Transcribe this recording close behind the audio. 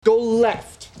Go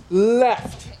left,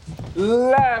 left,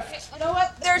 left. You know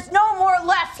what? There's no more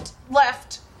left.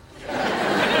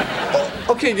 Oh,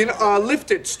 okay,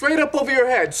 lift it straight up over your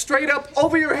head. Straight up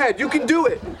over your head. You can do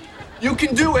it. You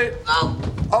can do it. Oh.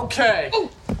 Okay.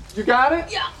 Oh. You got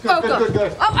it? Yeah.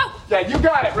 Good. Oh. Yeah, you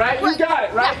got it, right? You got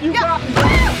it, right? You got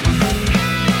it.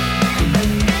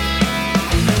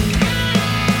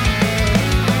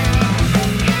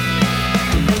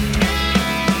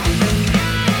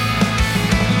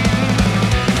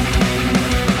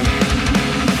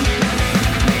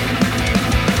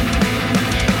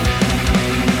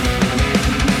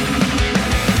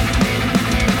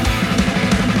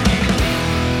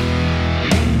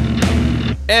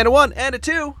 And a one, and a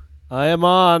two. I am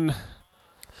on.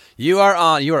 You are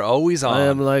on. You are always on. I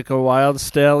am like a wild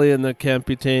stallion that can't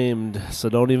be tamed, so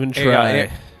don't even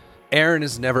try. Aaron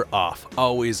is never off.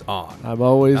 Always on. I'm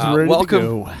always ready to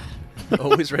go.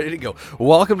 Always ready to go.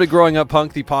 Welcome to Growing Up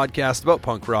Punk, the podcast about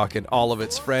punk rock and all of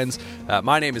its friends.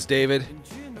 My name is David.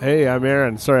 Hey, I'm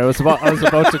Aaron. Sorry, I was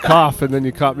about to cough, and then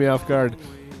you caught me off guard.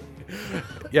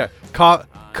 Yeah,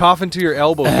 cough into your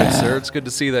elbow, good sir. It's good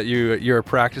to see that you're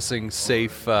practicing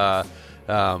safe. Well,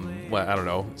 I don't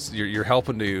know. You're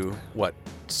helping to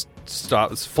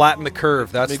stop, flatten the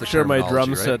curve. That's Make the sure my drum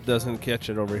terminology, set right? doesn't catch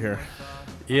it over here.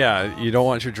 Yeah, you don't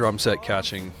want your drum set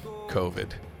catching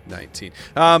COVID-19.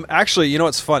 Actually, you know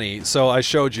what's funny? So I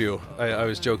showed you. I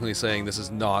was jokingly saying this is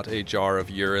not a jar of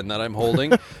urine that I'm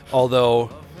holding, although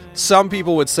some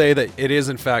people would say that it is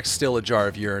in fact still a jar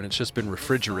of urine. It's just been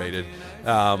refrigerated.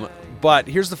 But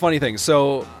here's the funny thing.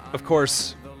 So, of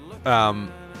course,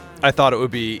 I thought it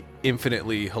would be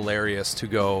infinitely hilarious to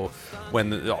go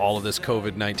when all of this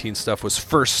COVID-19 stuff was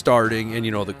first starting and,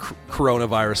 the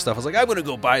coronavirus stuff. I was like, I'm going to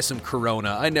go buy some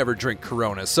Corona. I never drink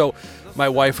Corona. So my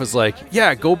wife was like,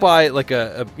 yeah, go buy like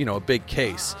a big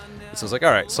case. And so I was like, all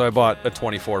right. So I bought a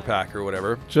 24 pack or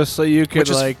whatever. Just so you could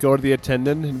go to the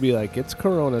attendant and be like, it's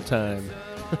Corona time.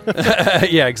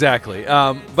 Yeah, exactly.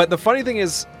 But the funny thing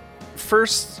is,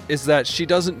 first is that she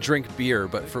doesn't drink beer,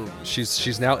 but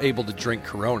she's now able to drink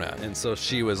Corona, and so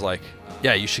she was like,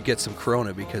 yeah, you should get some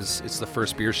Corona because it's the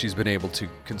first beer she's been able to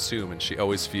consume, and she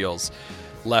always feels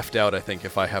left out, I think,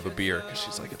 if I have a beer, because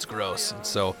she's like, it's gross. And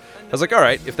so I was like, all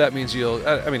right, if that means I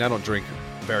don't drink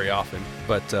very often,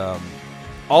 but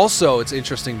also it's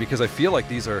interesting because I feel like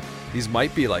these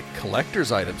might be like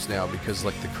collector's items now, because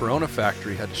like the Corona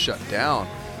factory had to shut down.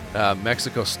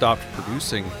 Mexico stopped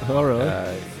producing. Oh,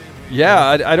 really? Yeah,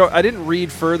 I didn't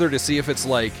read further to see if it's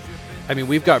like,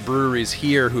 we've got breweries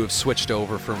here who have switched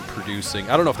over from producing.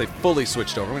 I don't know if they fully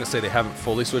switched over. I'm going to say they haven't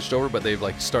fully switched over, but they've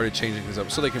like started changing things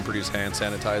up so they can produce hand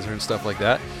sanitizer and stuff like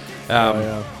that.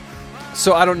 Yeah.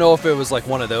 So I don't know if it was like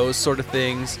one of those sort of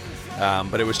things,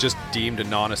 but it was just deemed a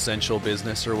non-essential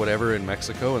business or whatever in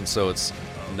Mexico, and so it's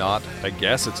not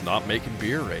making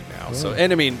beer right now. Yeah. So,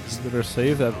 and you better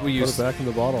save that. Put it back in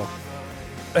the bottle.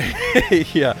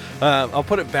 Yeah, I'll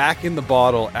put it back in the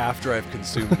bottle after I've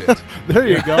consumed it. There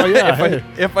you go. Yeah,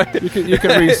 you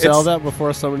can resell that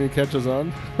before somebody catches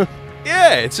on.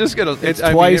 Yeah, it's just gonna. It's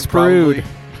twice brewed.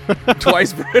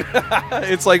 Twice brewed.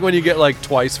 It's like when you get like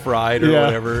twice fried or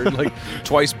whatever, like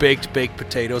twice baked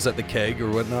potatoes at the keg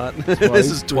or whatnot. This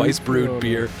is twice brewed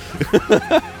beer.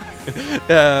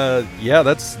 Yeah,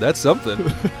 that's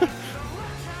something.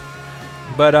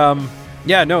 But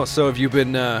yeah, no. So have you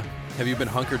been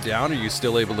hunkered down? Are you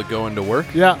still able to go into work?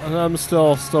 Yeah, I'm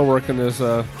still working. There's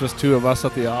just two of us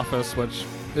at the office, which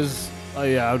is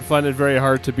I would find it very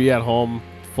hard to be at home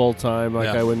full time.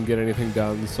 I wouldn't get anything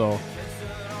done. So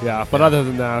yeah, but other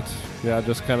than that, yeah,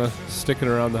 just kind of sticking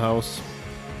around the house.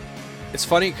 It's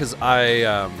funny because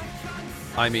I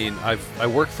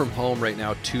work from home right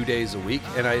now 2 days a week,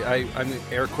 and I'm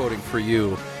air quoting for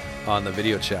you on the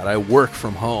video chat. I work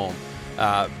from home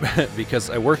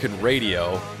because I work in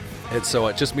radio. And so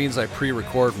it just means I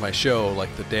pre-record my show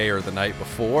like the day or the night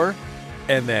before,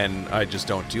 and then I just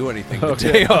don't do anything the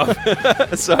day off.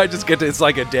 So I just it's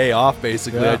like a day off,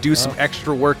 basically. Yeah, I do some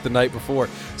extra work the night before.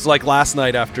 So like last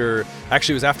night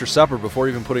it was after supper, before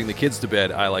even putting the kids to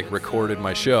bed, I like recorded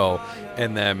my show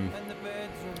and then,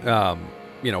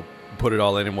 put it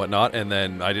all in and whatnot, and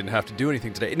then I didn't have to do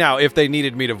anything today. Now, if they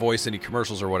needed me to voice any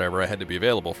commercials or whatever, I had to be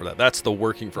available for that. That's the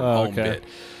working from home bit.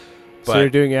 So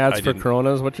you're doing ads for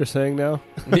Corona is what you're saying now?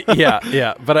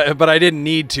 Yeah. But I didn't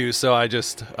need to, so I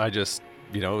just it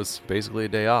was basically a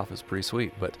day off. It's pretty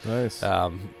sweet. But nice.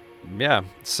 Yeah.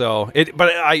 So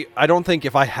I don't think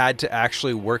if I had to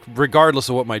actually work, regardless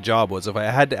of what my job was, if I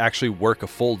had to actually work a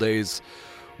full day's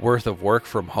worth of work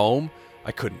from home,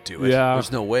 I couldn't do it. Yeah.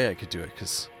 There's no way I could do it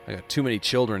because I got too many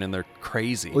children and they're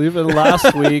crazy. Well, even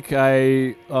last week,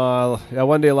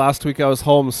 one day last week I was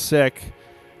home sick,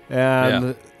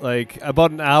 and like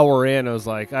about an hour in, I was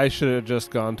like, I should have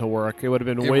just gone to work. It would have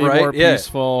been way more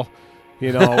peaceful.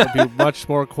 You know, it would be much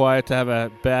more quiet to have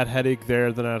a bad headache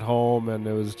there than at home. And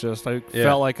it was just, I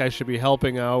felt like I should be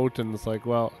helping out. And it's like,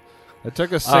 well, I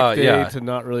took a sick day to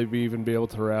not really even be able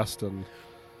to rest. And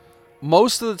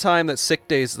most of the time that sick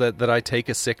days that I take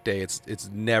a sick day, it's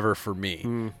never for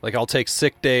me. Like I'll take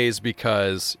sick days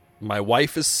because my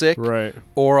wife is sick, right?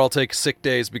 Or I'll take sick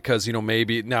days because, you know,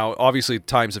 maybe now obviously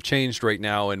times have changed right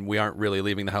now and we aren't really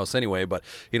leaving the house anyway. But,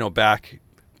 you know, back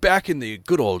in the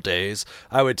good old days,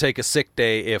 I would take a sick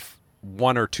day if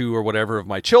one or two or whatever of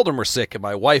my children were sick and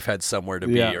my wife had somewhere to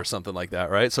be or something like that,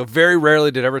 right? So very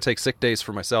rarely did I ever take sick days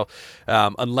for myself,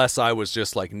 unless I was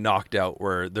just like knocked out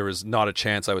where there was not a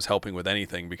chance I was helping with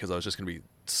anything because I was just going to be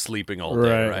sleeping all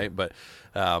day, right? But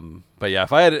yeah,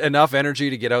 if I had enough energy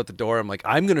to get out the door, I'm like,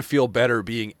 I'm going to feel better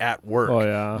being at work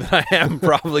than I am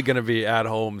probably going to be at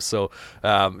home. So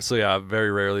yeah,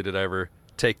 very rarely did I ever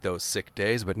take those sick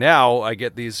days, but now I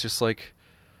get these just like,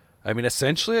 I mean,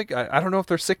 essentially, I don't know if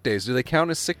they're sick days. Do they count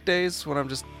as sick days when I'm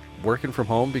just working from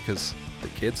home because the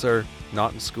kids are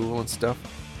not in school and stuff?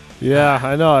 Yeah,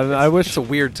 I know. And I wish it's a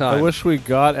weird time. I wish we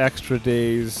got extra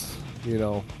days, you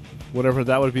know, whatever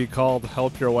that would be called,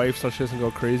 help your wife so she doesn't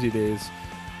go crazy days.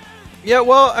 Yeah,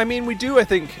 well, I mean, we do. I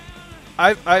think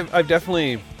I've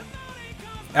definitely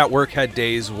at work had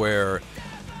days where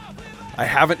I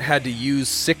haven't had to use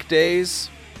sick days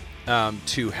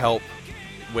to help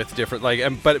with different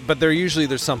but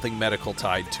there's something medical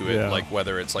tied to it, like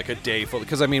whether it's like a day full,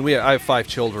 because I mean I have 5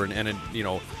 children and you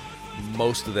know,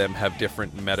 most of them have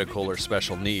different medical or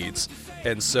special needs,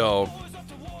 and so,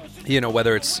 you know,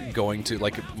 whether it's going to,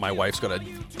 like, my wife's got a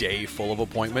day full of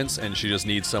appointments and she just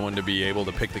needs someone to be able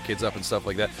to pick the kids up and stuff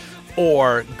like that,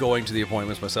 or going to the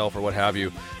appointments myself or what have you.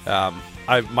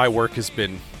 My work has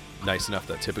been nice enough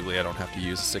that typically I don't have to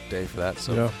use a sick day for that.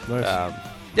 So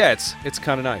nice. It's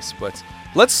kind of nice. But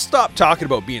let's stop talking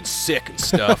about being sick and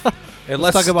stuff, and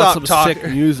let's talk about some sick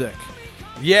music.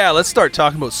 Yeah, let's start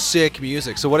talking about sick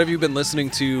music. So what have you been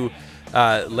listening to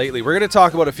lately? We're going to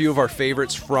talk about a few of our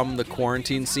favorites from the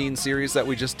Quarantine Scene series that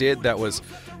we just did. That was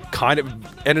kind of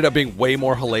ended up being way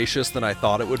more hellacious than I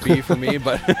thought it would be for me,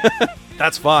 but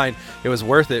that's fine. It was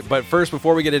worth it. But first,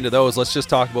 before we get into those, let's just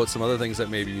talk about some other things that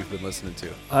maybe you've been listening to.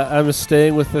 I'm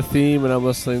staying with the theme, and I'm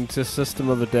listening to System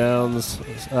of a Down's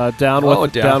Down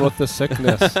with the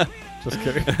Sickness. Just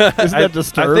kidding. Isn't that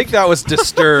Disturbed? I think that was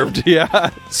Disturbed. Yeah,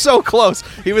 so close.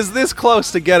 He was this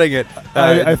close to getting it.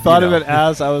 I thought of it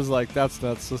as, I was like, that's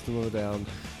not System of a Down.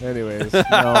 Anyways,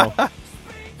 no.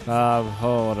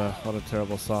 What a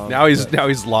terrible song. Now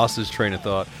he's lost his train of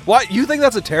thought. What? You think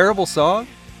that's a terrible song?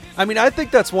 I mean, I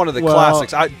think that's one of the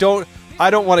classics. I don't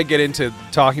want to get into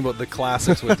talking about the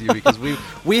classics with you because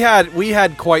we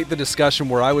had quite the discussion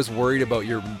where I was worried about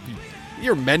your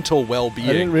mental well-being.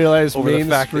 I didn't realize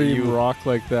mainstream rock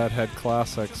like that had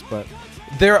classics, but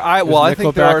I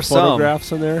think there are some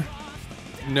Photographs in there.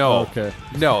 No. Okay.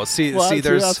 No.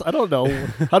 There's. I don't know.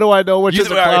 How do I know which is a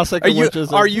classic and which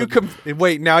isn't?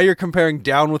 Wait, now you're comparing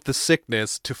Down with the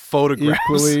Sickness to Photographs.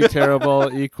 Equally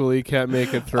terrible. Equally can't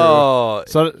make it through. Oh.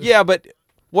 So yeah, but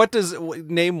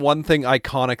name one thing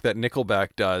iconic that Nickelback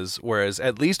does? Whereas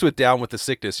at least with Down with the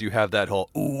Sickness, you have that whole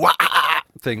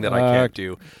thing that I can't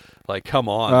do. Like, come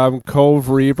on. Cove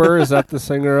Reaper, is that the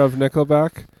singer of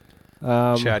Nickelback?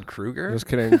 Chad Kruger? Just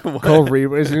kidding. Cole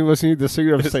Reaver. Was he the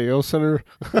singer of Sayo Center?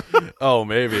 Oh,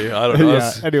 maybe. I don't know.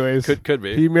 Yeah, anyways. Could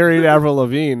be. He married Avril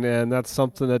Lavigne, and that's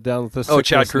something that Down with the Sickness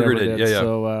Chad Kruger did. Yeah.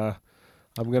 So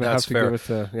I'm going to have to give it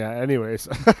to... Yeah, anyways.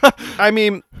 I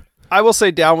mean, I will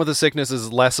say Down with the Sickness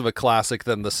is less of a classic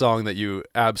than the song that you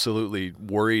absolutely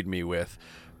worried me with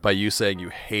by you saying you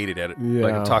hated it. Yeah.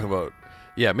 Like I'm talking about,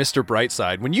 Mr.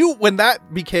 Brightside. When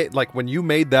you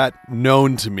made that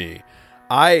known to me,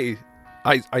 I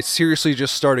seriously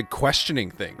just started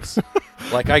questioning things.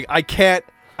 Like I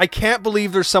can't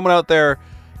believe there's someone out there.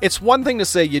 It's one thing to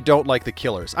say you don't like the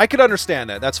Killers. I could understand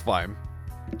that. That's fine.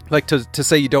 Like to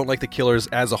say you don't like the Killers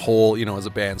as a whole, as a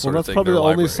band sort of thing. Well, that's probably the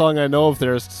only song I know of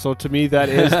theirs. So to me, that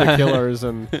is the Killers,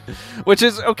 and which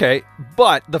is okay.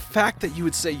 But the fact that you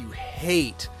would say you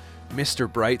hate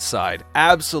Mr. Brightside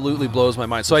absolutely blows my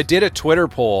mind. So I did a Twitter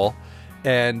poll.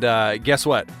 And guess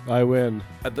what? I win.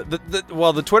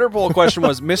 The Twitter poll question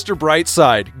was Mr.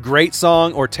 Brightside, great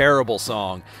song or terrible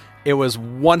song? It was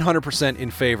 100%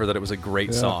 in favor that it was a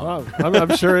great song. Well,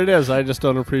 I'm sure it is. I just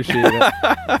don't appreciate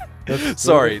it.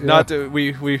 Sorry, yeah. not to,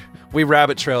 we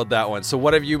rabbit trailed that one. So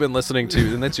what have you been listening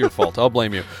to? And that's your fault. I'll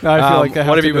blame you. No, I feel like I have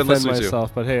what have to you been defend listening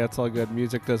myself, but hey, it's all good.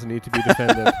 Music doesn't need to be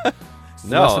defended.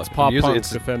 No, Unless it's pop music- punk.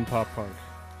 it's- Defend pop punk.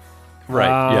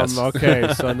 Right. Yes.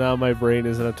 Okay, so now my brain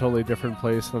is in a totally different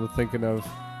place, and I'm thinking of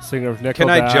singer of Nickelback. Can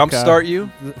I jumpstart you?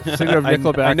 Singer of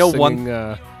Nickelback. I know singing,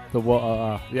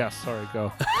 one. Yes. Sorry.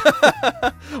 Go.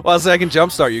 Well, so I can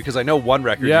jumpstart you because I know one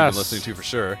record you've Yes. been listening to for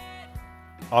sure.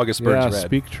 August Burns Red.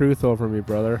 Speak truth over me,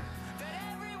 brother.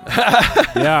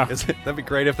 Yeah. That'd be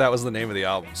great if that was the name of the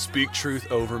album. Speak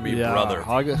truth over me, Yeah, brother.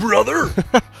 August- Brother.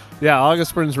 Yeah,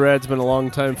 August Burns Red's been a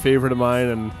long time favorite of mine,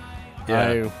 and Yeah.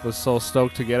 I was so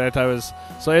stoked to get it.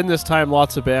 So in this time,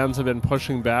 lots of bands have been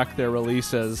pushing back their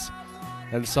releases,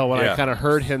 and so when Yeah. I kind of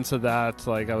heard hints of that,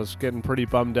 like I was getting pretty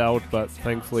bummed out. But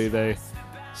thankfully, they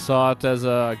saw it as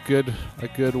a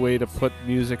good way to put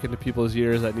music into people's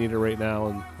ears that need it right now,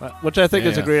 and which I think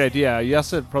is a Yeah. great idea.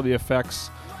 Yes, it probably affects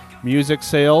music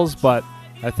sales, but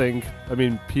I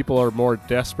mean, people are more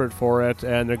desperate for it,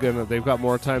 and they've got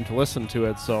more time to listen to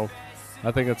it. So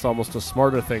I think it's almost a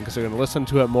smarter thing because they're going to listen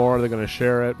to it more, they're going to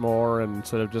share it more, and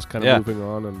instead of just kind of Yeah. moving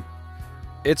on. And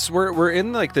We're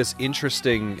in like this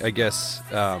interesting, I guess,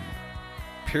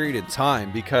 period in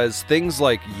time because things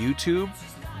like YouTube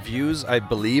views, I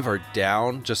believe, are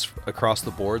down just across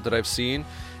the board that I've seen,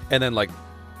 and then like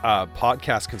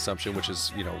podcast consumption, which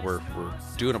is, we're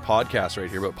doing a podcast right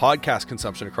here, but podcast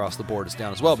consumption across the board is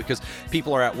down as well because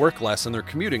people are at work less and they're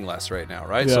commuting less right now,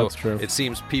 right? Yeah, So that's true. it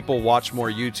seems people watch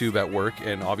more YouTube at work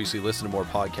and obviously listen to more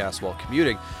podcasts while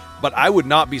commuting. But I would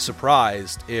not be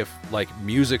surprised if like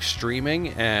music streaming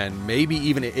and maybe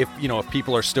even if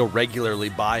people are still regularly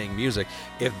buying music,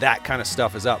 if that kind of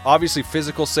stuff is up. Obviously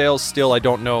physical sales still, I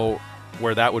don't know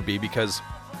where that would be because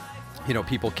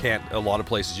people can't, a lot of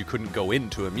places you couldn't go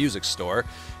into a music store,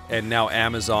 and now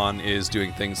Amazon is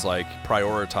doing things like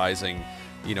prioritizing,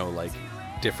 like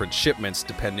different shipments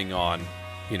depending on,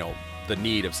 the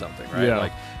need of something, right? Yeah.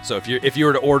 Like, so if you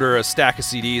were to order a stack of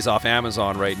CDs off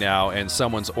Amazon right now and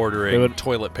someone's ordering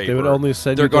toilet paper, they would only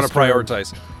send they're you going to discount.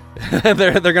 prioritize.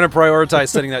 they're going to prioritize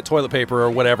sending that toilet paper or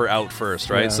whatever out first,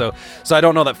 right? Yeah. So I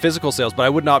don't know that physical sales, but I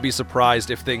would not be surprised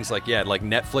if things like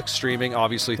Netflix streaming,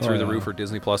 obviously through the roof, or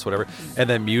Disney Plus, whatever, and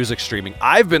then music streaming.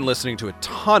 I've been listening to a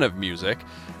ton of music,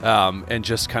 and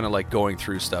just kind of like going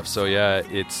through stuff. So yeah,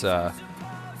 it's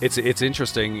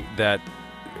interesting that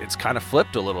it's kind of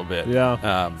flipped a little bit.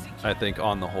 Yeah. I think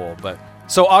on the whole, but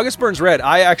so August Burns Red,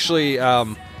 I actually, I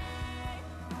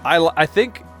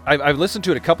think. I've listened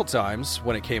to it a couple times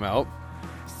when it came out.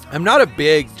 I'm not a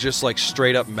big, just like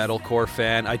straight up metalcore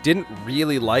fan. I didn't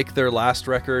really like their last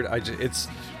record. I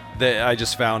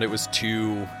just found it was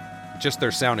just their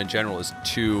sound in general is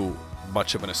too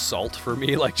much of an assault for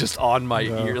me, like just on my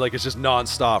ear, like it's just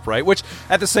nonstop, right? Which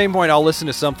at the same point, I'll listen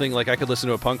to something like I could listen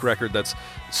to a punk record that's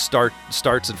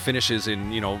starts and finishes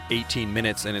in 18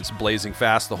 minutes and it's blazing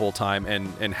fast the whole time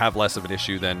and have less of an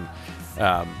issue than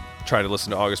try to listen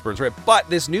to August Burns Red. But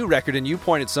this new record, and you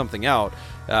pointed something out,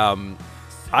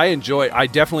 I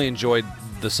definitely enjoyed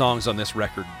the songs on this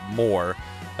record more.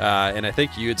 And I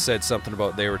think you had said something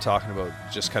about they were talking about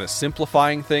just kind of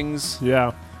simplifying things.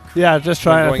 Yeah, just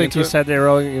trying. I think you said they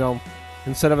were,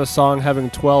 instead of a song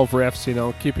having 12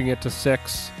 riffs, keeping it to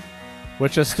 6,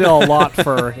 which is still a lot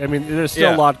for. I mean, there's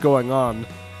still a lot going on.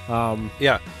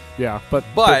 Yeah, but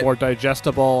a bit more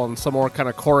digestible and some more kind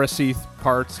of chorusy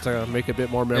parts to make it a bit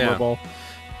more memorable.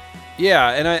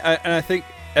 Yeah, and I think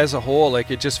as a whole,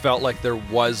 like it just felt like there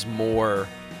was more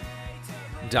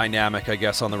dynamic, I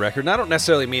guess, on the record. And I don't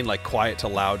necessarily mean like quiet to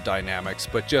loud dynamics,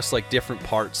 but just like different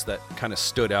parts that kind of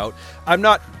stood out. I'm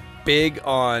not big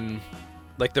on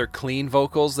like their clean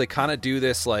vocals. They kind of do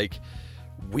this like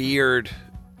weird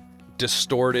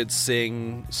distorted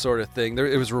sing sort of thing.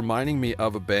 It was reminding me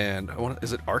of a band.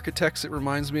 Is it Architects it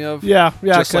reminds me of? Yeah,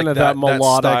 just kind like of that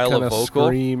melodic style kind of of vocal.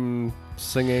 scream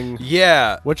singing.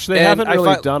 Yeah. Which they haven't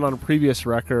really done on previous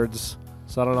records.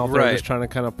 So I don't know if they're just trying to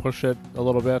kind of push it a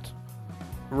little bit.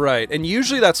 Right. And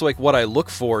usually that's like what I look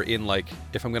for in like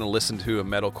if I'm going to listen to a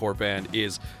metalcore band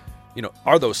is,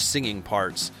 are those singing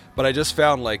parts. But I just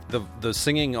found like the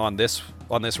singing on this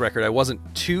record I wasn't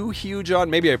too huge on.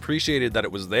 Maybe I appreciated that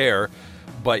it was there,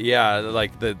 but yeah,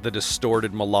 like the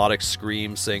distorted melodic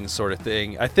scream sing sort of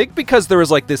thing. I think because there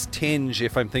was like this tinge,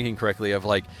 if I'm thinking correctly, of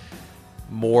like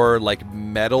more like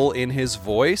metal in his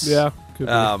voice. Yeah. Could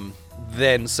be.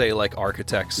 Than say like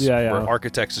Architects. Yeah. Where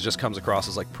Architects just comes across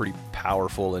as like pretty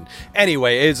powerful. And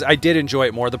anyway, I did enjoy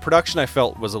it more. The production I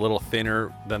felt was a little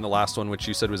thinner than the last one, which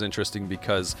you said was interesting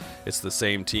because it's the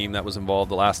same team that was involved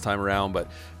the last time around. But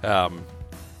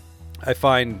I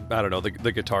find, I don't know,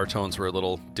 the guitar tones were a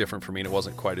little different for me, and it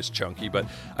wasn't quite as chunky, but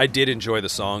I did enjoy the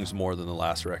songs more than the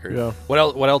last record. Yeah. What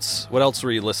else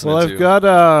were you listening Well, to? I've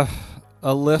got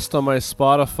a list on my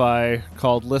Spotify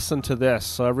called Listen to This.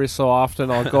 So every so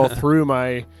often I'll go through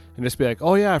and just be like,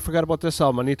 oh yeah, I forgot about this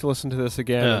album. I need to listen to this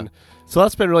again. Yeah. And so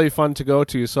that's been really fun to go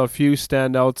to. So a few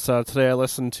standouts. Today I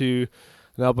listened to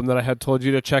an album that I had told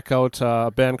you to check out,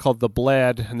 a band called The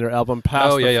Bled, and their album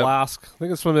Past the Flask. I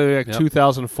think it's from maybe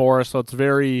 2004, so it's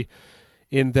very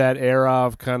in that era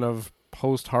of kind of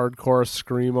post-hardcore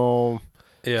screamo,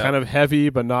 kind of heavy,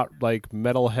 but not like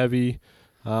metal heavy.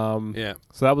 So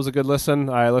that was a good listen.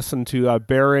 I listened to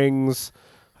Bearings,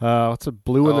 what's it,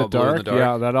 Blue in the Dark?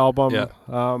 Yeah, that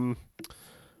album,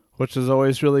 which is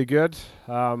always really good.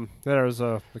 There's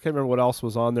I can't remember what else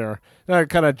was on there. And I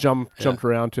kind of jumped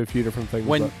around to a few different things.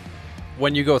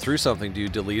 When you go through something, do you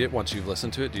delete it once you've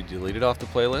listened to it? Do you delete it off the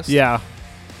playlist? Yeah.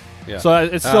 So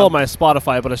it's still on my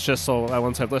Spotify, but it's just so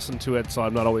once I've listened to it, so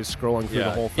I'm not always scrolling through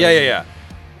the whole thing.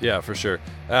 Yeah, for sure.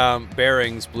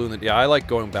 Bearings, Blue in the... Yeah, I like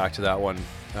going back to that one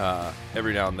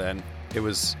every now and then. It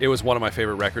was one of my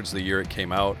favorite records the year it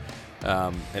came out.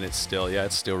 And it's still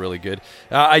really good.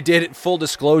 I did, full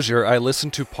disclosure, I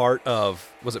listened to part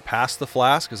of, was it Past the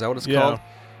Flask? Is that what it's called?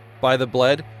 By The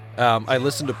Bled. I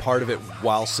listened to part of it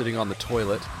while sitting on the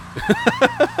toilet.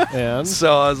 And?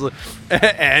 So I was like,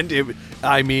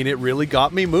 it really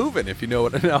got me moving, if you know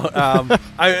what I know.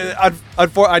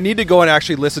 I need to go and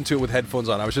actually listen to it with headphones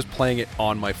on. I was just playing it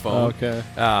on my phone. Okay.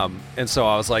 And so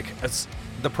I was like,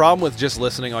 the problem with just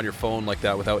listening on your phone like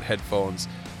that without headphones,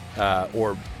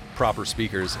 or proper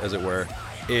speakers, as it were,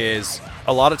 is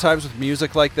a lot of times with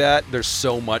music like that, there's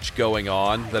so much going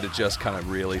on that it just kind of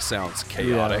really sounds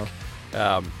chaotic.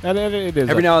 And it is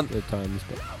every now and at times.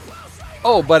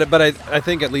 But I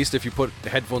think at least if you put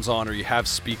headphones on or you have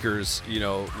speakers,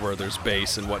 where there's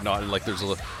bass and whatnot, and like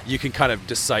you can kind of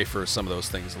decipher some of those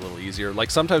things a little easier. Like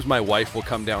sometimes my wife will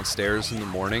come downstairs in the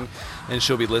morning and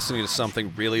she'll be listening to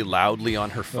something really loudly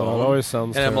on her phone. It always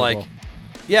sounds terrible.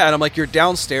 I'm like, you're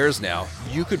downstairs now.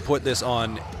 You could put this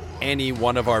on any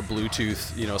one of our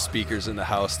Bluetooth, speakers in the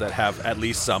house that have at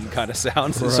least some kind of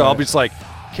sounds. Right. So I'll be just like,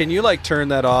 can you turn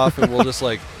that off? And we'll just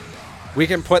we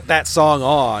can put that song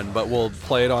on, but we'll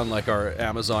play it on our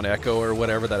Amazon Echo or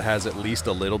whatever that has at least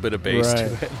a little bit of bass to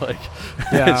it.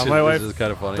 My wife is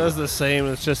kind of funny. Does the same.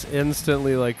 It's just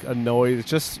instantly annoyed. It's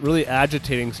just really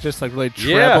agitating. It's just really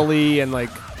trebly and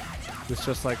it's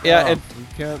just you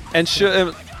can't.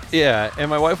 And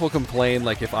my wife will complain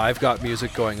if I've got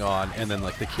music going on and then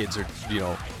the kids are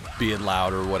being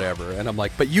loud or whatever, and I'm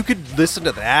like, but you could listen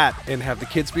to that and have the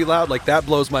kids be loud. That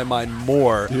blows my mind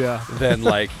more than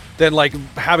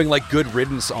having Good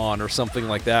Riddance on or something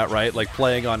like that, right?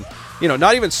 Playing on,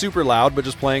 not even super loud, but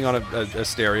just playing on a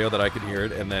stereo that I could hear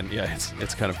it, and then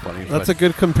it's kind of funny. That's a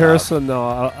good comparison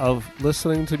though, of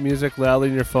listening to music loudly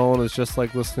in your phone is just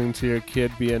like listening to your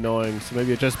kid be annoying. So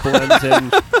maybe it just blends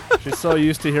in. She's so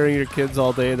used to hearing your kids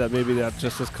all day that maybe that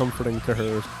just is comforting to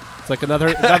her. It's like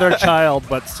another child,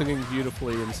 but singing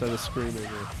beautifully instead of screaming.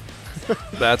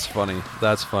 That's funny.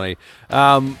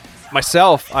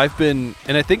 Myself, I've been,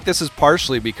 and I think this is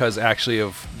partially because actually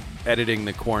of editing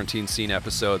the Quarantine Scene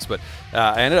episodes, but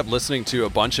I ended up listening to a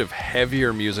bunch of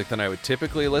heavier music than I would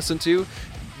typically listen to.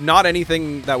 Not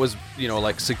anything that was,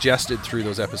 suggested through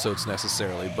those episodes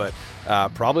necessarily, but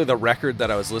probably the record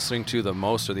that I was listening to the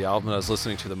most, or the album that I was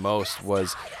listening to the most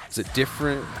was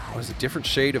Different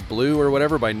Shade of Blue or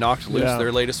whatever by Knocked Loose,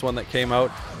 their latest one that came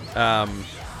out. I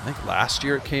think last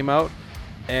year it came out.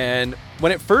 And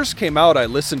when it first came out, I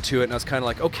listened to it and I was kind of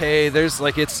like, okay, there's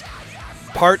it's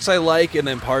parts I like and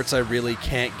then parts I really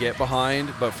can't get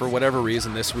behind. But for whatever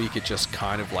reason, this week it just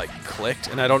kind of clicked.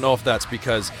 And I don't know if that's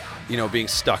because, being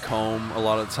stuck home a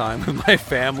lot of the time with my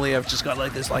family, I've just got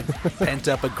this pent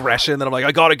up aggression that I'm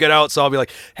I got to get out. So I'll be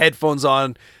headphones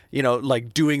on,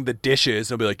 doing the dishes.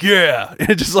 I'll be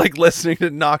and just listening to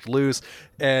Knocked Loose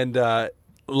and,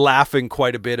 laughing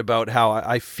quite a bit about how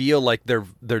I feel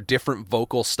they're different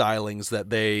vocal stylings that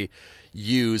they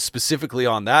use specifically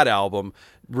on that album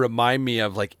remind me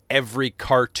of every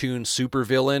cartoon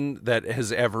supervillain that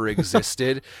has ever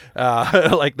existed.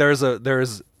 There's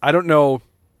I don't know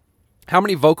how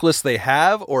many vocalists they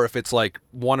have, or if it's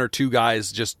one or two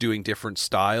guys just doing different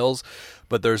styles,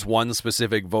 but there's one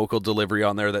specific vocal delivery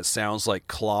on there that sounds like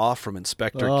Claw from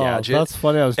Inspector Gadget. That's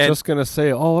funny. I was just going to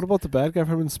say, what about the bad guy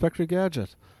from Inspector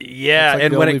Gadget? Yeah,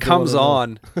 and when it comes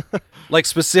on,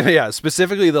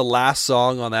 specifically the last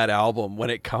song on that album, when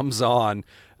it comes on,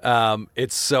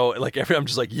 it's so I'm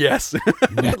just yes.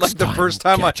 The first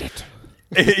time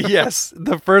Yes,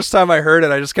 the first time I heard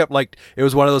it, I just kept like, it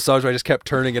was one of those songs where I just kept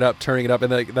turning it up,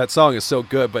 and like, that song is so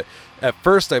good. But at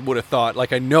first, I would have thought,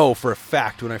 like, I know for a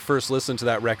fact when I first listened to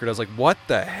that record, I was like, "What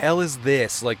the hell is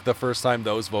this?" Like the first time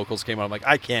those vocals came out, I'm like,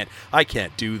 I can't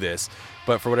do this.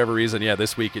 But for whatever reason, yeah,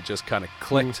 this week it just kind of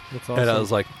clicked, That's awesome. and I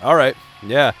was like, all right,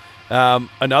 yeah.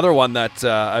 Another one that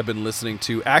I've been listening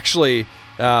to actually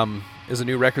is a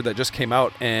new record that just came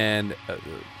out, and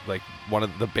like one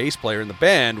of the bass player in the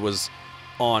band was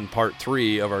on part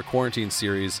 3 of our quarantine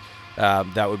series.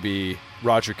 That would be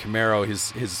Roger Camaro,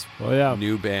 his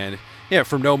new band. Yeah,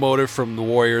 from No Motive, from the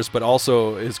Warriors, but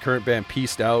also his current band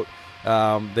Pieced Out.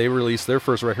 They released their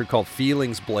first record called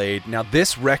Feelings Blade. Now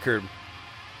this record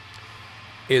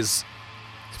is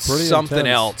something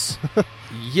intense. else.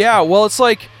 Yeah, well, it's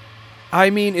like, I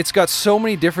mean, it's got so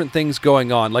many different things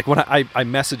going on. Like when I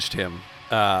messaged him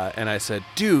and I said,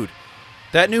 dude,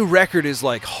 that new record is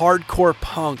like hardcore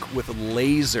punk with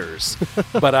lasers.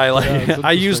 But I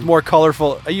I used some more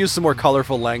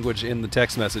colorful language in the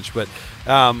text message. But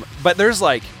there's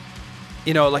like,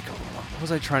 you know, like, what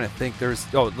was I trying to think?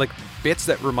 There's like bits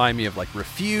that remind me of like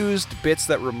Refused, bits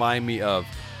that remind me of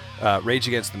Rage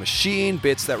Against the Machine,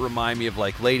 bits that remind me of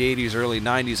like late 80s, early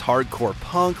 90s hardcore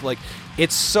punk. Like,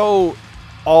 it's so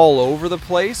all over the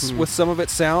place with some of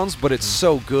its sounds, but it's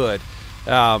so good.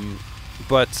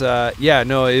 Yeah,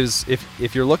 no, it was,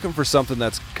 if you're looking for something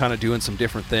that's kind of doing some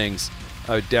different things,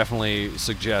 I would definitely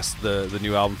suggest the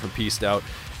new album from Pieced Out.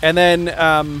 And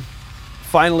then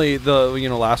finally, the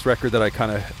last record that I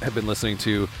kind of have been listening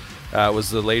to was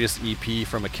the latest EP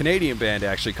from a Canadian band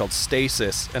actually called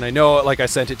Stasis. And I know, like, I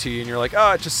sent it to you and you're like,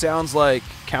 oh, it just sounds like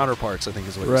Counterparts, I think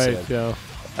is what you said. Right,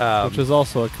 yeah. Which is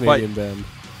also a Canadian band.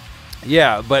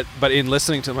 Yeah, but in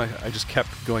listening to them, I just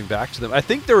kept going back to them. I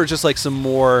think there were just like some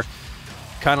more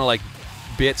kind of like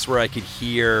bits where I could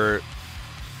hear,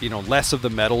 less of the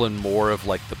metal and more of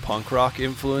like the punk rock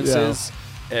influences.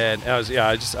 Yeah. And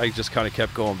I just kind of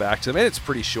kept going back to them. And it's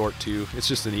pretty short too. It's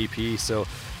just an EP, so.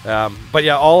 But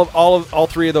yeah, all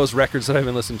 3 of those records that I've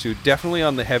been listening to, definitely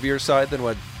on the heavier side than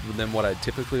what I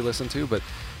typically listen to. But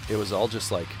it was all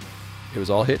just like, it was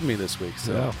all hitting me this week.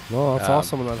 So yeah, well, that's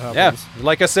awesome when that happens. Yeah,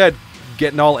 like I said,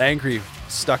 getting all angry,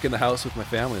 stuck in the house with my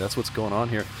family. That's what's going on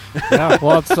here. Yeah,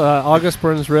 well, it's August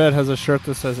Burns Red has a shirt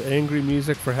that says "Angry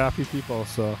Music for Happy People."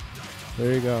 So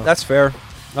there you go. That's fair.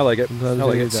 I like it.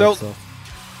 So so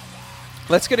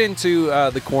let's get into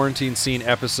the quarantine scene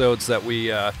episodes that we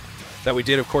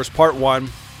did. Of course, part 1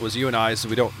 was you and I, so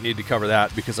we don't need to cover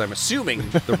that because I'm assuming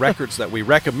the records that we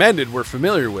recommended we're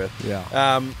familiar with.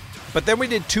 Yeah. But then we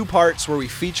did 2 parts where we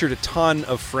featured a ton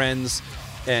of friends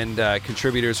and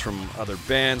contributors from other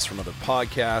bands, from other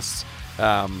podcasts.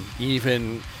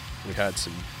 Even we had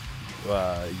some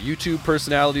YouTube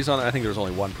personalities on it. I think there was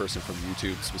only one person from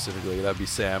YouTube specifically. That'd be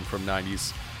Sam from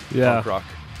 90s punk rock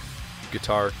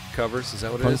guitar covers. Is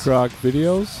that what it is? Punk rock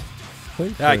videos?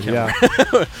 I can't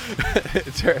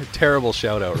remember. Terrible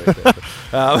shout out right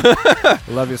there.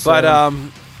 Love you,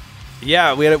 Sam. But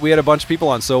yeah, we had a bunch of people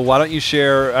on. So why don't you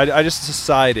share? I just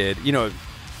decided,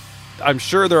 I'm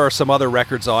sure there are some other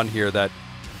records on here that,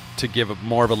 to give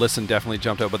more of a listen, definitely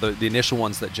jumped out. But the initial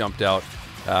ones that jumped out,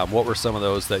 what were some of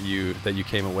those that you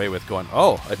came away with going,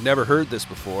 oh, I'd never heard this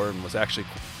before, and was actually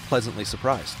pleasantly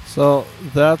surprised? So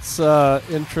that's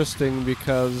interesting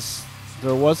because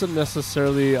there wasn't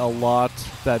necessarily a lot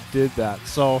that did that.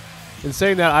 So in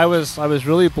saying that, I was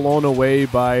really blown away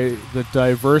by the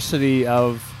diversity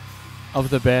of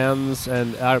the bands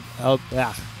and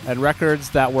records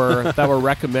that were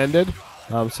recommended.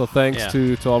 So thanks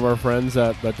to all of our friends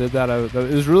that did that. It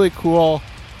was really cool.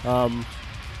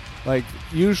 Like,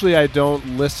 usually I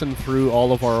don't listen through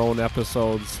all of our own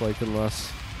episodes, like,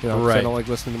 unless, 'cause I don't like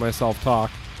listening to myself talk.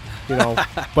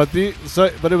 But it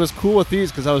was cool with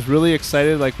these because I was really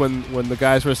excited. Like when the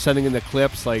guys were sending in the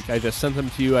clips, like I just sent them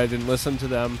to you. I didn't listen to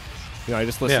them. I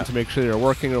just listened to make sure they were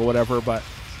working or whatever. But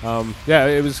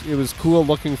it was cool.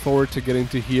 Looking forward to getting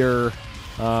to hear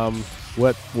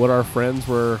what our friends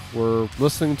were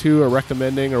listening to or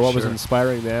recommending or what was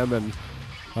inspiring them. And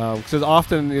because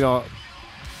often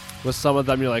with some of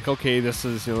them you're like, okay, this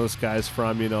is this guy's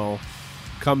from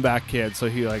Comeback Kid, so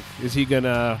is he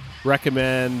gonna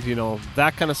recommend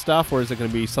that kind of stuff, or is it gonna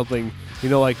be something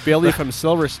like Bailey from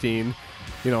Silverstein?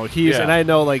 And I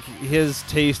know like his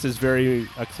taste is very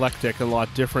eclectic and a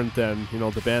lot different than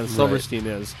the band Silverstein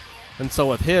is, and so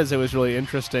with his it was really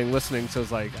interesting listening. So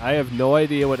it's like, I have no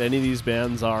idea what any of these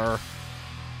bands are.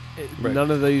 None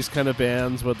of these kind of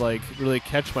bands would like really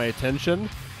catch my attention,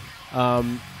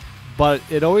 but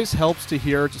it always helps to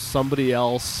hear somebody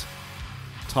else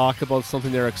talk about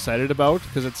something they're excited about,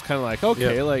 because it's kind of like,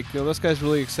 okay, Yeah. like, this guy's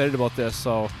really excited about this,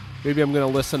 so maybe I'm going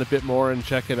to listen a bit more and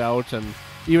check it out. And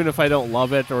even if I don't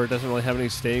love it or it doesn't really have any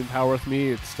staying power with me,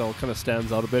 it still kind of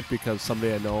stands out a bit because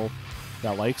somebody I know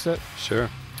that likes it. Sure.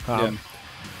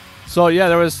 So yeah,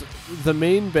 there was the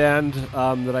main band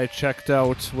that I checked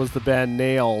out was the band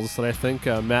Nails that I think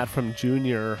Matt from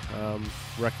Junior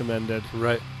recommended.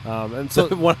 Right. And so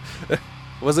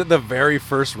was it the very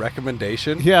first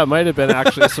recommendation? yeah, it might have been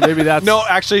actually. So maybe that's No,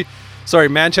 actually, sorry,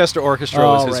 Manchester Orchestra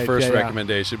was his right, first yeah, yeah.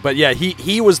 recommendation. But yeah,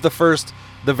 he was the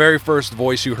very first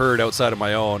voice you heard outside of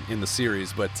my own in the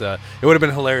series. But it would have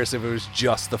been hilarious if it was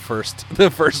just the first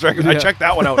recommendation. I Yeah. checked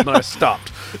that one out and then I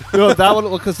stopped. no, that one,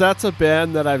 because that's a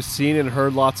band that I've seen and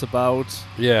heard lots about.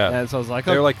 Yeah, And so I was like,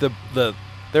 they're like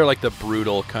they're like the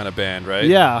brutal kind of band, right?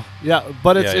 yeah,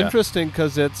 but it's Yeah, yeah. interesting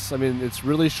because it's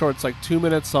really short. It's like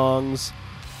 2-minute songs,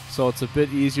 so it's a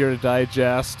bit easier to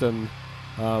digest. And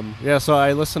so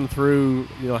I listened through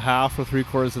half or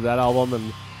 3/4 of that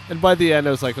album, and by the end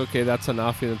I was like, okay, that's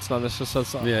enough. It's just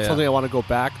something I want to go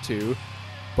back to,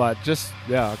 but just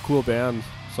a cool band.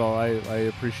 So I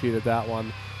appreciated that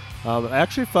one. I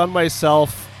actually found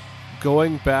myself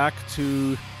going back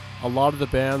to a lot of the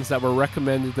bands that were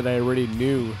recommended that I already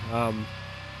knew.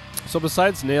 So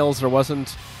besides Nails, there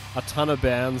wasn't a ton of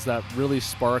bands that really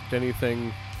sparked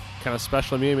anything kind of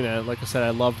special to me. I mean, like I said, I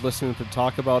loved listening to them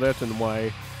talk about it and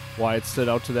why it stood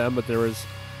out to them. But there was,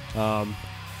 I'm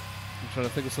trying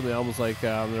to think of some of the albums, like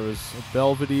there was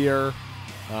Belvedere.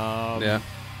 Yeah.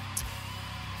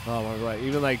 Oh, right.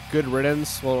 Even like Good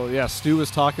Riddance. Well, yeah, Stu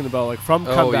was talking about like from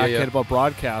Oh, Comeback yeah. Kid about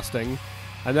broadcasting.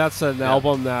 And that's an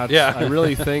album that Yeah. I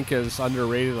really think is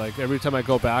underrated. Like every time I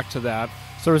go back to that.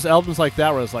 So there's albums like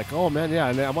that where it's like, oh man, yeah,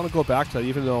 and I want to go back to that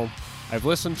even though I've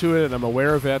listened to it and I'm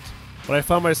aware of it. But I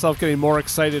found myself getting more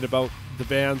excited about the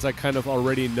bands I kind of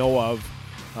already know of.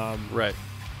 Right.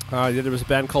 There was a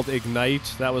band called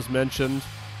Ignite that was mentioned.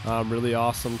 Really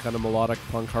awesome kind of melodic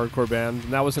punk hardcore band.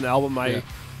 And that was an album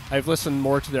I've listened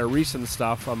more to their recent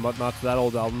stuff, but not to that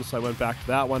old album. So I went back to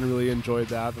that one, really enjoyed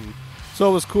that. And so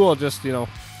it was cool just,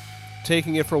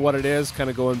 taking it for what it is, kind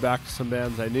of going back to some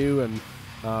bands I knew. And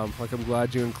like I'm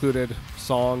glad you included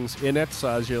songs in it. So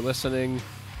as you're listening,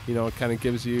 it kind of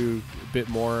gives you a bit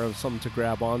more of something to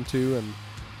grab onto. And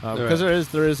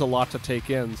because there is a lot to take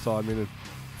in. So, I mean,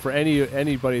 for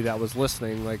anybody that was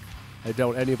listening, like I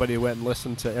doubt anybody went and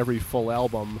listened to every full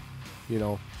album,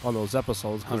 on those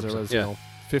episodes because there was,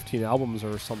 15 albums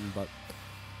or something. But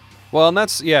Well, and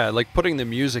that's, like putting the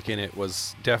music in it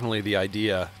was definitely the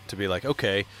idea to be like,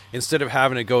 okay, instead of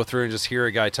having to go through and just hear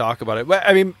a guy talk about it. Well,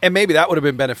 I mean, and maybe that would have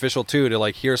been beneficial too, to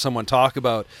like hear someone talk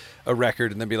about a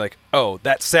record and then be like, oh,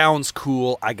 that sounds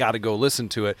cool. I got to go listen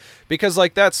to it. Because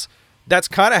like that's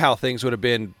kind of how things would have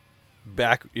been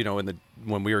back,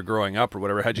 when we were growing up or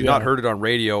whatever. Had you not heard it on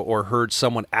radio or heard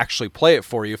someone actually play it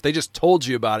for you, if they just told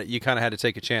you about it, you kind of had to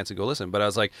take a chance and go listen. But I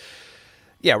was like,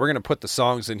 yeah, we're going to put the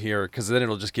songs in here because then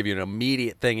it'll just give you an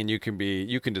immediate thing and you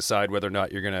can decide whether or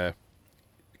not you're going to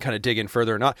kind of dig in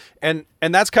further or not. And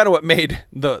that's kind of what made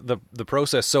the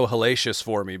process so hellacious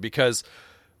for me, because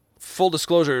full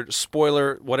disclosure,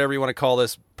 spoiler, whatever you want to call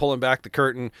this, pulling back the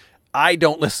curtain, I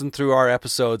don't listen through our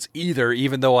episodes either,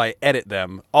 even though I edit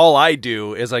them. All I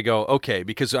do is I go, okay,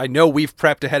 because I know we've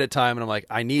prepped ahead of time and I'm like,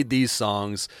 I need these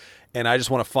songs. And I just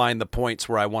want to find the points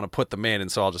where I want to put them in.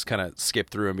 And so I'll just kind of skip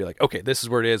through and be like, okay, this is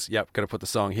where it is. Yep, going to put the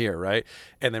song here, right?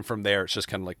 And then from there, it's just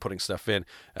kind of like putting stuff in.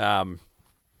 But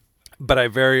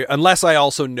unless I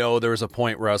also know there was a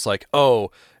point where I was like,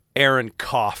 oh, Aaron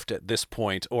coughed at this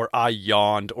point, or I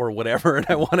yawned or whatever, and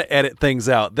I want to edit things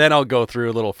out, then I'll go through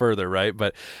a little further, right?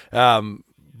 But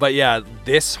yeah,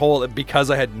 because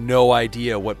I had no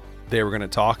idea what they were going to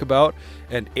talk about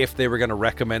and if they were going to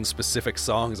recommend specific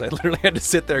songs, I literally had to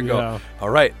sit there and go, all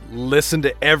right, listen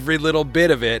to every little bit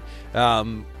of it,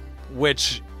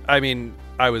 which, I mean,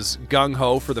 I was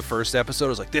gung-ho for the first episode. I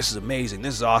was like, this is amazing,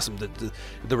 this is awesome,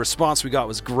 the response we got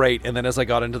was great. And then as I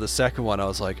got into the second one, I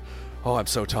was like, oh, I'm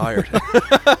so tired.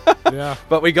 yeah,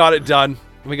 but we got it done.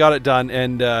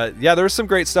 And there was some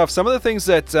great stuff. Some of the things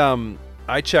that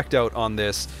I checked out on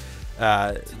this,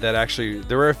 that actually,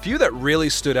 there were a few that really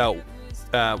stood out.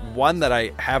 One that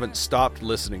I haven't stopped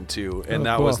listening to, and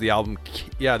that was the album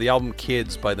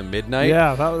Kids by The Midnight.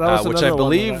 Yeah, that was which I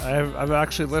believe I've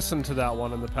actually listened to that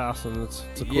one in the past, and it's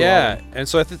a cool album. And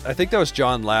so I think that was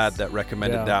John Ladd that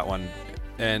recommended that one,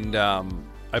 and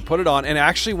I put it on. And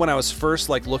actually, when I was first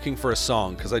like looking for a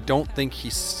song, because I don't think he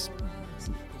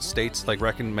states like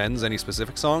recommends any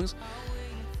specific songs,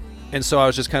 And so I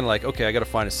was just kind of like, okay, I got to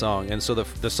find a song. And so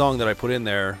the song that I put in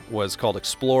there was called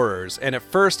Explorers. And at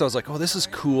first I was like, oh, this is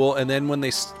cool. And then when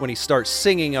he starts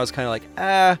singing, I was kind of like,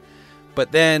 ah.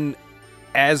 But then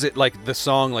as it, like, the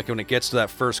song, like, when it gets to that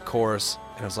first chorus,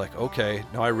 and I was like, okay,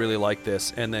 no, I really like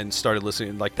this. And then started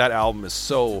listening. Like, that album is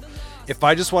so, if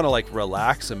I just want to, like,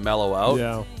 relax and mellow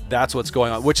out, that's what's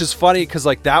going on. Which is funny because,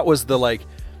 like, that was the, like,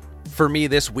 for me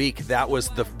this week, that was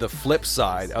the flip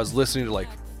side. I was listening to,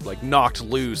 like Knocked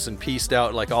Loose and Pieced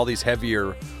Out, like all these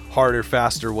heavier, harder,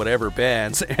 faster, whatever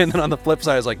bands. And then on the flip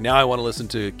side, I was like, now I want to listen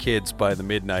to Kids by the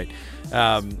Midnight.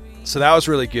 So that was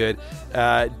really good.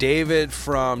 David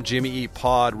from Jimmy Eat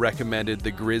Pod recommended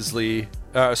the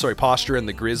Posture and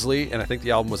the Grizzly, and I think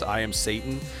the album was I Am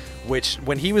Satan, which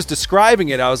when he was describing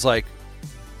it, I was like,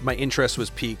 my interest was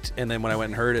piqued. And then when I went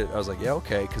and heard it, I was like, yeah,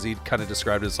 okay, because he kind of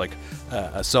described it as like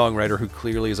a songwriter who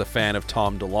clearly is a fan of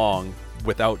Tom DeLonge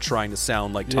without trying to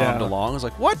sound like Tom DeLonge. I was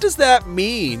like, what does that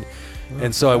mean?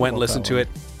 And so I went and listened to it.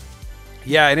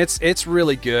 Yeah, and it's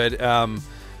really good. I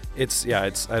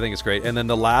think it's great. And then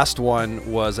the last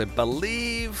one was, I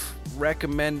believe,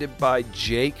 recommended by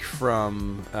Jake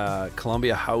from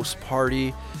Columbia House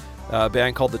Party, a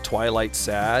band called The Twilight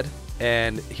Sad.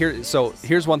 And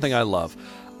here's one thing I love.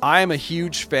 I am a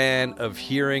huge fan of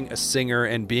hearing a singer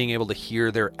and being able to hear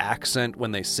their accent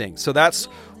when they sing. So that's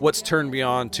what's turned me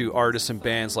on to artists and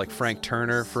bands like Frank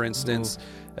Turner, for instance.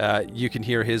 You can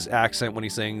hear his accent when he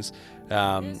sings.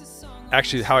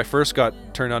 Actually, how I first got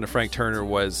turned on to Frank Turner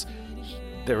was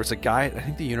there was a guy, I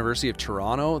think the University of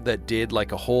Toronto, that did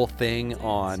like a whole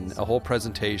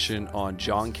presentation on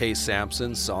John K.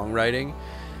 Samson's songwriting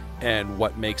and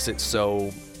what makes it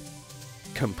so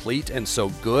complete and so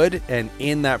good. And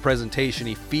in that presentation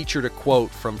he featured a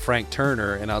quote from Frank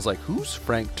Turner, and I was like, who's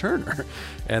Frank Turner?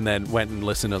 And then went and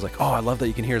listened. I was like, oh, I love that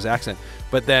you can hear his accent.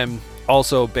 But then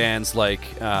also bands like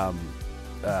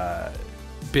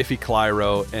Biffy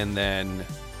Clyro and then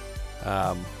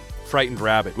Frightened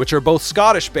Rabbit, which are both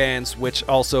Scottish bands, which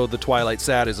also The Twilight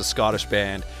Sad is a Scottish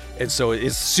band. And so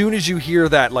as soon as you hear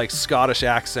that like Scottish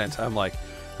accent, I'm like,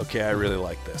 okay, I really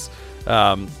like this.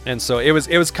 And so it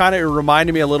was kind of, it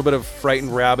reminded me a little bit of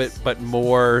Frightened Rabbit, but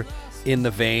more in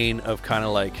the vein of kind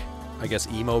of like, I guess,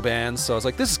 emo bands. So I was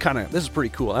like, this is pretty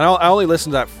cool. And I only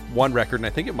listened to that one record, and I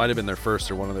think it might have been their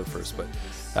first or one of their first.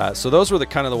 But so those were the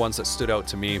kind of the ones that stood out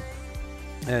to me.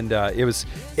 And it was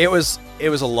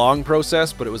a long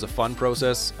process, but it was a fun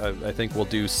process. I think we'll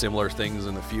do similar things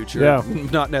in the future. Yeah.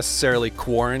 Not necessarily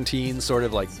quarantine, sort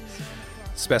of like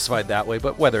specified that way,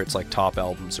 but whether it's like top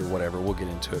albums or whatever, we'll get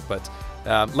into it. But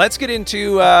let's get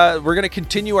into we're going to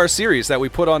continue our series that we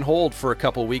put on hold for a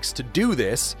couple weeks to do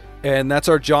this, and that's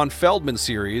our John Feldmann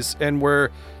series, and we're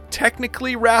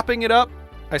technically wrapping it up.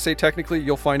 I say technically,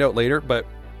 you'll find out later, but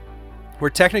we're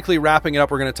technically wrapping it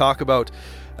up. We're going to talk about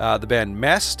the band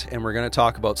Mest, and we're going to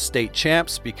talk about State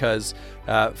Champs, because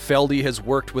Feldy has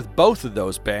worked with both of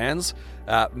those bands.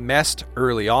 Mest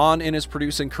early on in his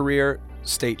producing career,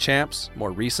 State Champs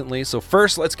more recently. So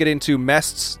first, let's get into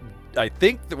Mest's, I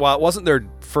think, well, it wasn't their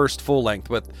first full length,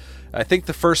 but I think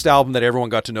the first album that everyone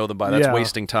got to know them by. That's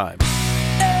Wasting Time.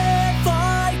 If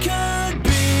I could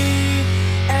be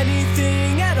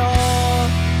anything at all,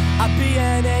 I'd be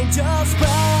an angel,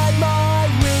 spread my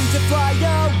wings to fly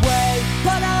away.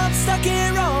 But I'm stuck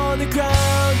here on the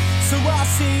ground, so I'll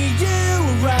see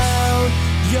you around.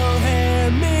 You'll hear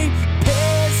me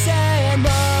piss and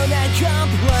moan and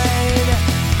complain.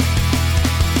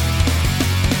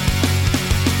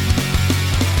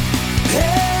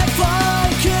 If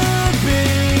I could be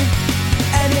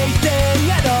anything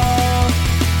at all,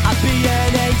 I'd be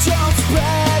an angel,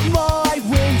 spread my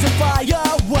wings and fly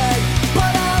away.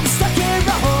 But I'm stuck here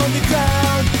on the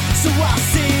ground, so I'll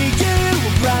see you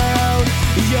around.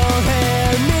 You'll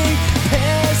hear me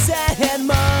piss and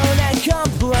moan and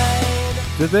complain.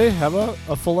 Did they have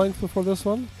a full length before this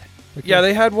one? Yeah,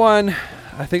 they had one.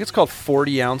 I think it's called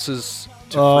 40 Ounces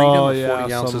to Freedom,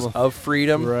 40 Ounces of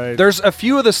Freedom. Right. There's a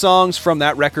few of the songs from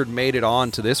that record made it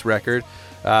on to this record,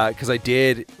 because I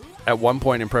did at one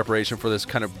point in preparation for this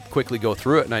kind of quickly go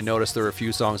through it, and I noticed there were a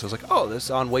few songs I was like, oh, this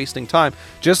is on Wasting Time.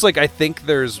 Just like I think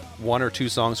there's one or two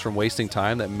songs from Wasting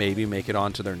Time that maybe make it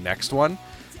on to their next one,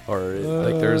 or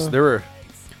like there were.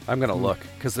 I'm gonna look,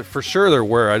 because for sure there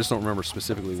were. I just don't remember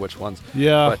specifically which ones.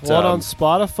 Yeah, but, well, on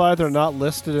Spotify they're not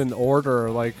listed in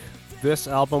order. Like this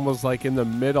album was like in the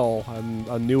middle, and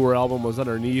a newer album was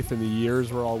underneath, and the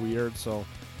years were all weird. So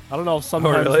I don't know if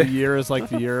sometimes the year is like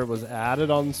the year it was added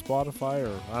on Spotify,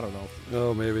 or I don't know.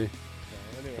 Oh, maybe.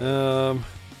 Yeah, anyway.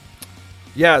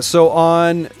 Yeah, so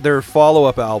on their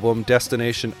follow-up album,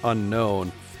 Destination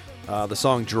Unknown, The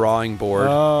song Drawing Board,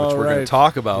 Oh, which we're going right. to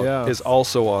talk about, Yeah. is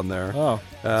also on there. Oh,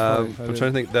 that's funny. I I'm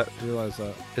trying to think that didn't realize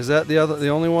that. is that the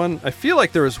only one? I feel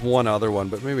like there was one other one,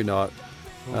 but maybe not.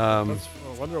 I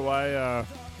wonder why.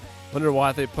 Wonder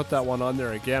why they put that one on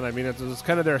there again. I mean, it's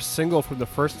kind of their single from the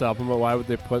first album, but why would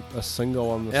they put a single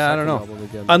on the Yeah, I second don't know. album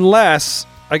again? Unless,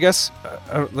 I guess,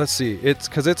 let's see. It's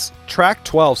because it's track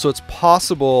 12, so it's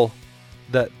possible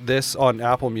that this on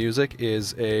Apple Music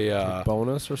is a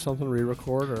bonus or something,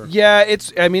 re-record or yeah.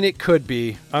 I mean, it could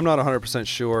be. I'm not 100%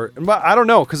 sure, but I don't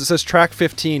know because it says track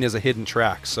 15 is a hidden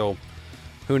track, so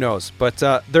who knows? But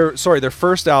their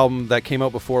first album that came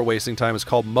out before Wasting Time is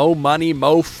called Mo Money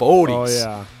Mo 40s. Oh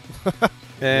yeah.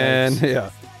 And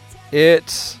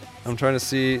Nice. I'm trying to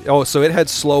see. Oh, so it had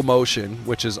Slow Motion,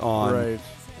 which is on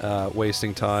Right.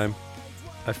 Wasting Time.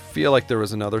 I feel like there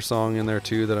was another song in there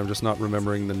too that I'm just not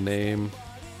remembering the name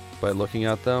by looking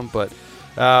at them. But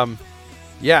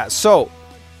so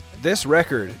this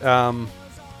record,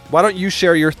 why don't you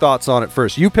share your thoughts on it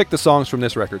first? You picked the songs from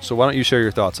this record, so why don't you share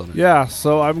your thoughts on it? Yeah,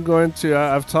 so I'm going to.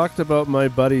 I've talked about my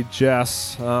buddy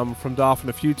Jess from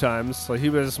Dauphin a few times. So he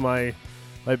was my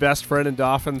best friend in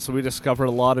Dauphin, so we discovered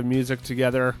a lot of music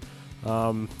together,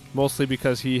 mostly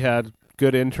because he had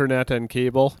good internet and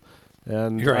cable,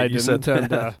 and You're right, I you didn't. said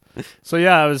that. And, so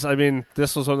yeah,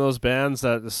 this was one of those bands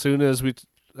that as soon as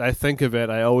I think of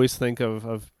it, I always think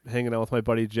of hanging out with my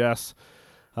buddy Jess.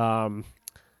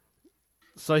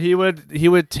 So he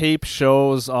would tape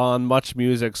shows on Much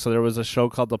Music. So there was a show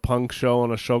called The Punk Show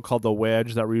and a show called The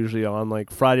Wedge that were usually on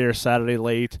like Friday or Saturday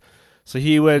late. So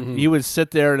he would sit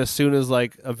there, and as soon as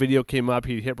like a video came up,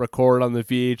 he'd hit record on the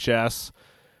VHS,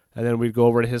 and then we'd go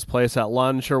over to his place at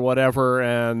lunch or whatever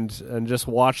and just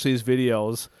watch these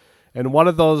videos. And one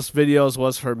of those videos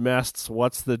was for Mest's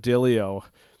 "What's the Dealio?"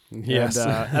 Yes.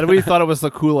 And we thought it was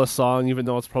the coolest song, even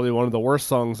though it's probably one of the worst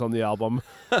songs on the album.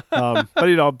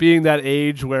 But being that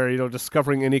age where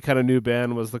discovering any kind of new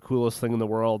band was the coolest thing in the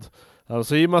world.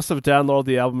 So he must have downloaded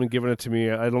the album and given it to me.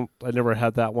 I never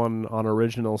had that one on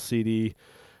original CD.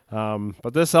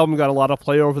 But this album got a lot of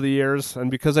play over the years, and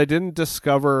because I didn't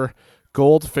discover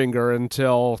Goldfinger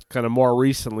until kind of more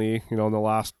recently, in the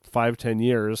last 5-10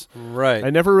 years, Right. I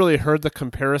never really heard the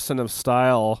comparison of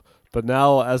style. But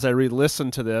now, as I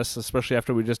re-listen to this, especially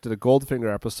after we just did a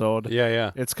Goldfinger episode,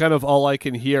 Yeah. it's kind of all I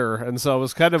can hear, and so it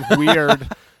was kind of weird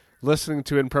listening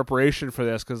to it in preparation for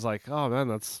this because, like, oh man,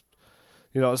 that's.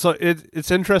 So it's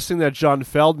interesting that John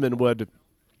Feldmann would.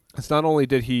 It's not only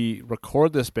did he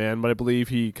record this band, but I believe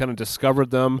he kind of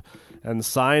discovered them and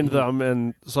signed them.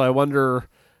 And so I wonder,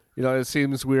 it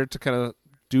seems weird to kind of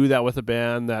do that with a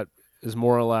band that is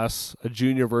more or less a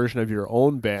junior version of your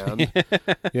own band,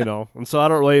 And so I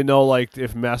don't really know, like,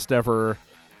 if Mest ever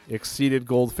exceeded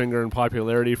Goldfinger in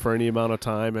popularity for any amount of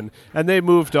time, and they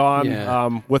moved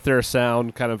on with their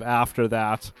sound kind of after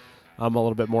that. A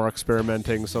little bit more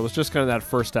experimenting, so it was just kind of that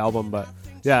first album, but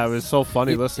yeah, it was so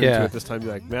funny listening to it this time. Be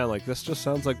like, man, like this just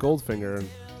sounds like Goldfinger. And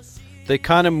They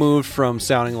kind of moved from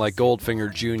sounding like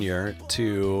Goldfinger Jr.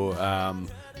 to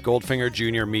Goldfinger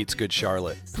Jr. meets Good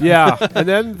Charlotte. yeah, and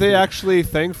then they actually,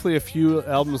 thankfully, a few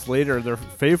albums later, their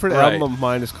favorite album of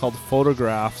mine is called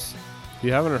Photographs. If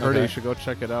you haven't heard it, you should go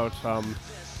check it out.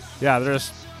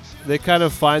 They kind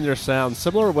of find their sound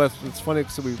similar with. It's funny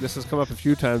because this has come up a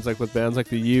few times, like with bands like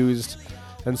The Used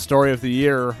and Story of the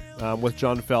Year with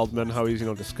John Feldmann, how he's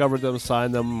discovered them,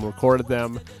 signed them, recorded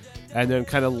them, and then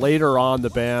kind of later on the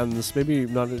bands, maybe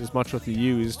not as much with The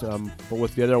Used, but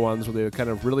with the other ones where they kind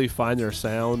of really find their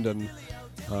sound, and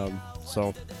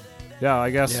I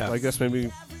guess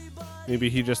maybe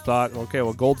he just thought, okay,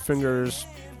 well, Goldfinger's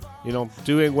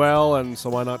doing well, and so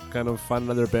why not kind of find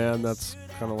another band that's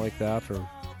kind of like that, or.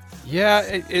 Yeah,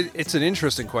 it's an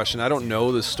interesting question. I don't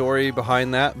know the story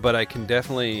behind that, but I can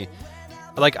definitely,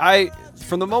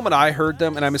 from the moment I heard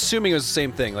them, and I'm assuming it was the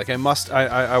same thing. Like I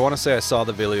want to say I saw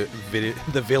the video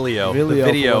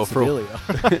for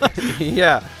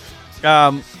yeah.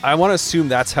 I want to assume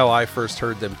that's how I first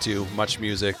heard them too. Much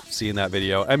Music, seeing that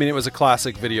video. I mean, it was a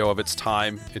classic video of its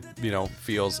time. It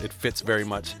it fits very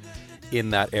much in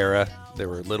that era. There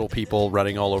were little people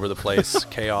running all over the place,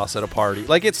 chaos at a party.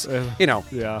 Like it's,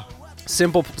 yeah.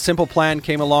 Simple Plan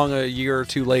came along a year or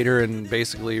two later and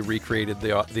basically recreated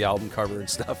the album cover and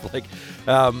stuff.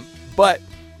 But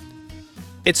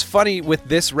it's funny with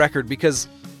this record because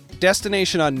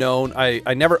Destination Unknown,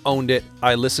 I never owned it.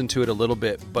 I listened to it a little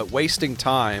bit, but Wasting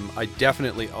Time, I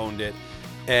definitely owned it.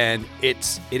 And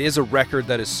it is a record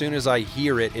that as soon as I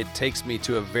hear it, it takes me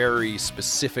to a very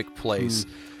specific place.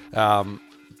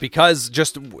 Because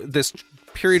just this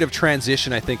period of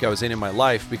transition I think I was in my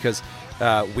life, because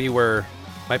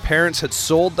my parents had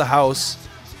sold the house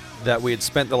that we had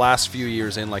spent the last few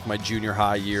years in, like my junior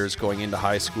high years going into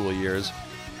high school years.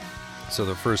 So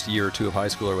the first year or two of high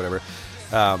school or whatever.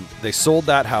 They sold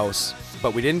that house,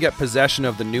 but we didn't get possession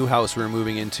of the new house we were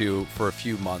moving into for a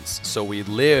few months. So we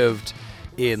lived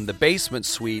in the basement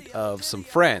suite of some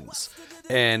friends.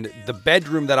 And the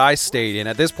bedroom that I stayed in,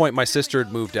 at this point, my sister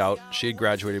had moved out. She had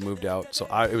graduated, moved out. So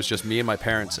it was just me and my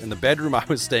parents. And the bedroom I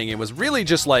was staying in was really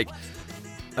just like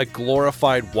a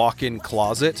glorified walk-in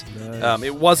closet. Nice.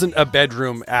 It wasn't a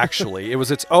bedroom, actually. It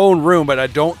was its own room, but I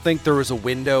don't think there was a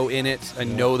window in it. I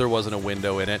know there wasn't a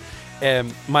window in it.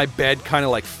 And my bed kind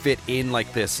of like fit in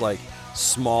like this, like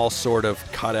small sort of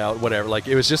cutout, whatever. Like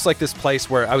it was just like this place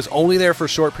where I was only there for a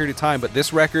short period of time. But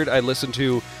this record I listened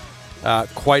to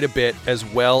quite a bit, as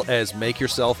well as Make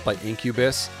Yourself by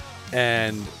Incubus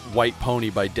and White Pony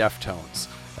by Deftones.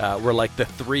 Were like the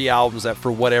three albums that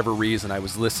for whatever reason I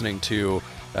was listening to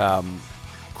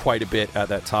quite a bit at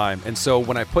that time. And so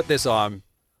when I put this on,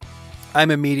 I'm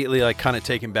immediately like kind of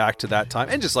taken back to that time.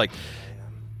 And just like,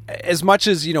 as much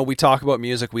as, you know, we talk about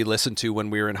music we listened to when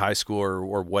we were in high school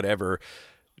or whatever,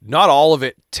 not all of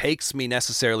it takes me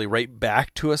necessarily right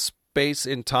back to a space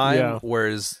in time,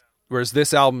 whereas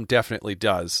this album definitely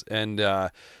does. And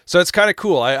so it's kind of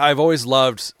cool. I've always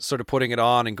loved sort of putting it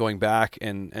on and going back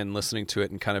and listening to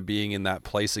it and kind of being in that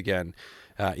place again,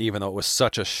 even though it was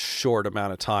such a short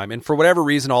amount of time. And for whatever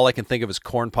reason, all I can think of is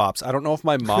Corn Pops. I don't know if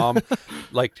my mom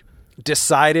like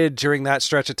decided during that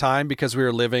stretch of time, because we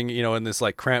were living, you know, in this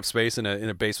like cramped space in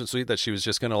a basement suite, that she was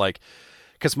just going to like,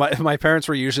 because my parents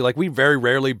were usually like, we very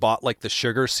rarely bought like the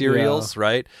sugar cereals,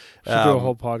 right? Should do a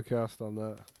whole podcast on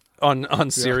that. On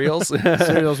cereals.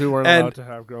 Cereals we weren't allowed to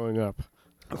have growing up.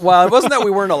 Well, it wasn't that we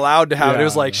weren't allowed to have it. It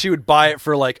was like she would buy it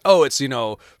for like, oh, it's, you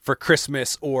know, for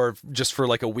Christmas or just for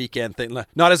like a weekend thing.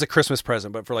 Not as a Christmas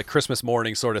present, but for like Christmas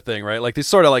morning sort of thing, right? Like these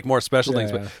sort of like more special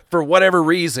things. But for whatever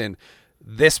reason,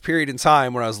 this period in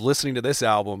time when I was listening to this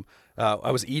album,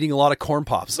 I was eating a lot of Corn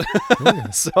Pops.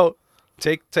 So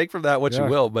take from that what you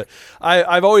will. But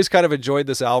I've always kind of enjoyed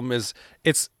this album.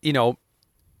 It's you know,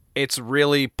 it's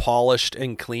really polished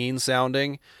and clean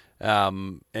sounding,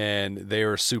 and they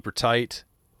are super tight,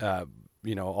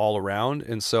 you know, all around.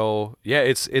 And so, yeah,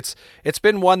 it's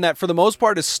been one that for the most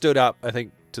part has stood up, I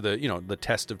think, to the, you know, the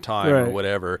test of time or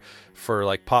whatever, for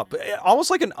like pop, almost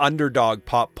like an underdog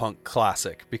pop punk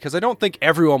classic, because I don't think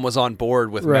everyone was on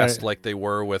board with Mest like they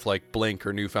were with like Blink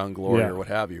or Newfound Glory or what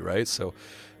have you, right? So,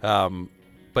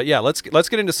 but yeah, let's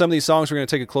get into some of these songs we're going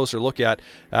to take a closer look at.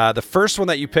 The first one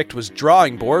that you picked was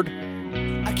Drawing Board.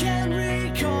 I can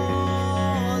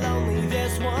recall only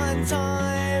this one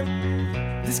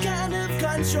time, this kind of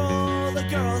control a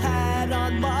girl had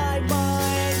on my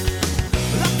mind.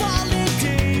 But I'm falling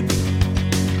deep,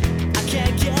 I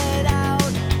can't get out.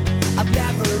 I've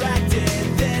never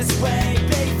acted this way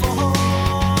before.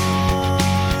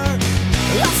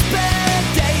 I spent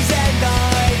days and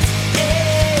nights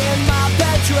in my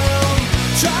bedroom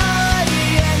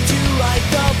trying to write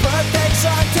the perfect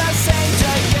song to sing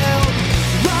to you.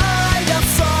 Write a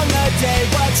song a day,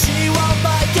 but she won't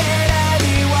like it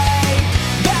anyway.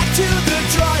 Back to the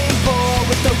drawing board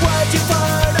with the words you've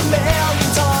heard a million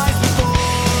times before.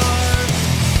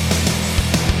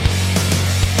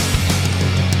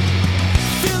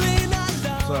 Feeling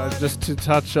alone. So just to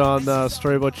touch on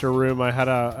Story About Your Room, I had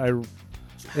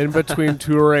in between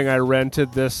touring, I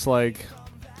rented this like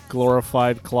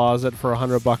glorified closet for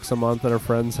 $100 a month at a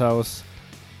friend's house,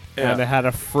 and I had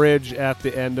a fridge at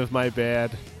the end of my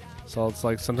bed, so it's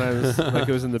like sometimes like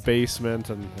it was in the basement.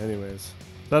 And anyways,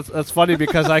 that's funny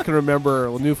because I can remember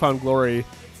Newfound Glory,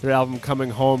 their album Coming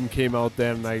Home came out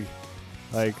then, and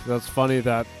that's funny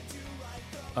that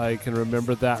I can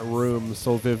remember that room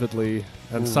so vividly,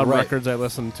 and some records I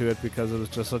listened to it because it was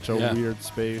just such a weird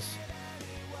space.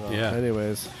 So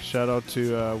anyways, shout out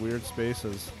to Weird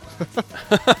Spaces.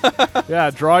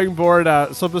 Yeah, Drawing Board.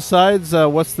 So besides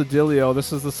What's the Dealio,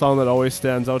 this is the song that always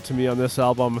stands out to me on this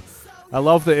album. I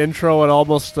love the intro. It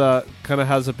almost kind of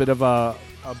has a bit of a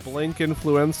Blink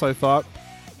influence, I thought,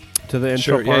 to the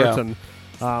intro part. And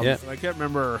I can't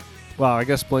remember. Well, I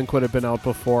guess Blink would have been out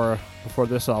before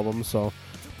this album, so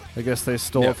I guess they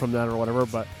stole it from that or whatever.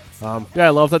 But I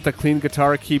love that the clean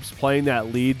guitar keeps playing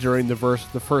that lead during the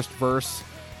first verse.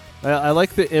 I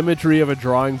like the imagery of a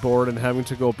drawing board and having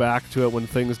to go back to it when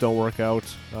things don't work out.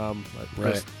 I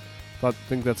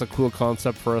think that's a cool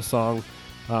concept for a song.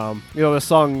 The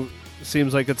song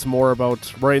seems like it's more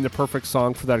about writing the perfect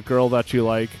song for that girl that you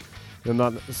like. And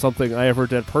not something I ever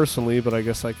did personally, but I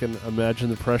guess I can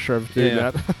imagine the pressure of doing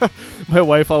that. My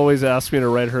wife always asks me to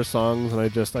write her songs, and I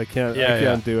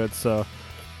can't do it. So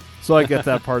So I get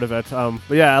that part of it.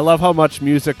 But yeah, I love how much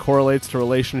music correlates to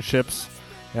relationships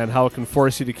and how it can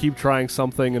force you to keep trying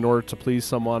something in order to please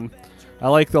someone. I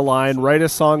like the line, write a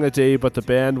song a day, but the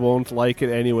band won't like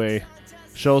it anyway.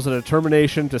 Shows a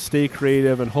determination to stay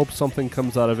creative and hope something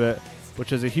comes out of it,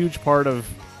 which is a huge part of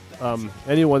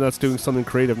anyone that's doing something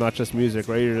creative, not just music,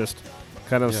 right? You're just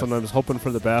kind of sometimes hoping for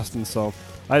the best. And so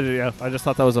I just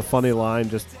thought that was a funny line.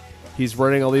 Just he's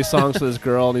writing all these songs to this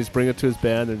girl, and he's bringing it to his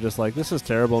band, and just like, this is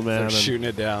terrible, man. They're shooting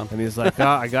it down. And he's like,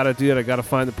 I got to do it. I got to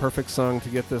find the perfect song to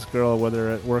get this girl,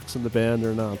 whether it works in the band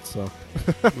or not. So,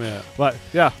 yeah. But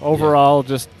yeah, overall,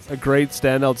 just a great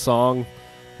standout song.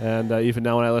 And even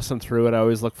now when I listen through it, I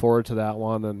always look forward to that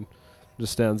one, and it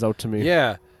just stands out to me.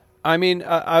 Yeah. I mean,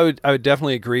 I would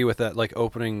definitely agree with that, like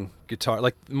opening guitar,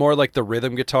 like more like the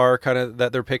rhythm guitar kind of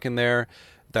that they're picking there.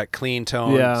 That clean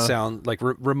tone sound like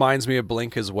reminds me of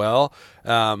Blink as well.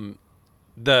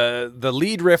 The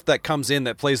lead riff that comes in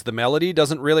that plays the melody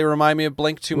doesn't really remind me of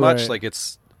Blink too much. Right. Like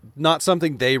it's not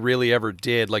something they really ever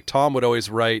did. Like Tom would always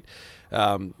write,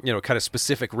 kind of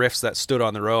specific riffs that stood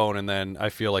on their own, and then I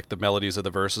feel like the melodies of the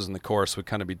verses and the chorus would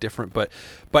kind of be different.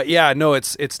 But yeah, no,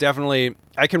 it's definitely,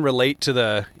 I can relate to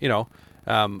the,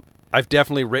 I've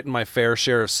definitely written my fair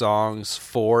share of songs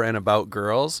for and about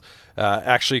girls.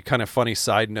 Actually, kind of funny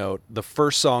side note, the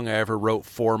first song I ever wrote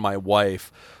for my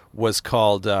wife was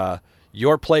called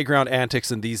Your Playground Antics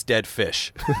and These Dead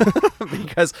Fish.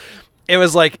 Because it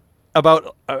was like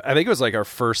about, I think it was like our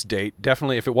first date.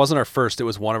 Definitely, if it wasn't our first, it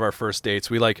was one of our first dates.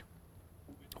 We like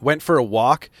went for a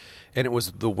walk, and it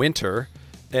was the winter,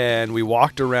 and we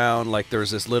walked around, like there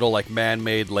was this little like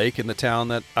man-made lake in the town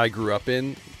that I grew up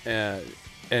in,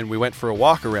 and we went for a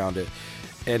walk around it.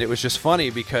 And it was just funny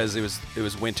because it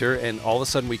was winter, and all of a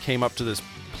sudden we came up to this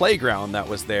playground that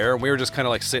was there, and we were just kind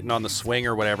of like sitting on the swing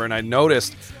or whatever, and I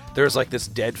noticed there's like this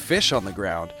dead fish on the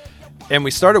ground. And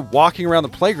we started walking around the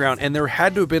playground, and there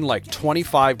had to have been like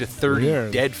 25 to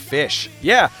 30 dead fish.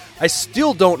 Yeah, I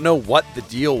still don't know what the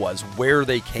deal was, where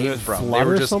they came from. They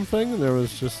were just something, and there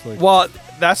was just like. Well,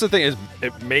 that's the thing is,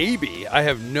 maybe I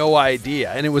have no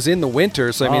idea, and it was in the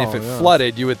winter, so I mean, if it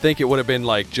flooded, you would think it would have been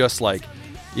like just like,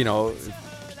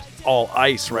 all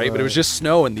ice, right? But it was just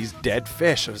snow and these dead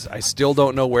fish. I still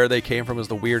don't know where they came from. It was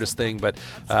the weirdest thing. But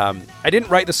I didn't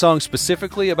write the song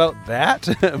specifically about that,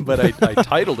 but I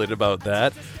titled it about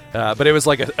that. But it was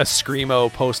like a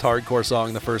screamo post-hardcore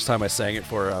song. The first time I sang it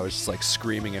for her, I was just like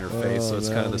screaming in her face. So it's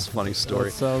kind of this funny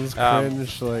story. That sounds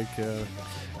cringe.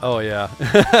 Oh yeah.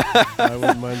 I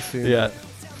wouldn't mind seeing that.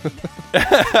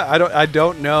 I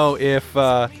don't know if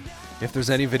there's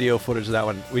any video footage of that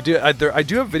one. We do. I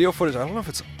do have video footage. I don't know if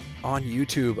it's on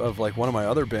YouTube of like one of my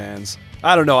other bands.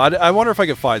 I don't know. I wonder if I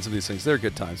could find some of these things. They're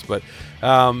good times. But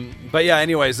yeah.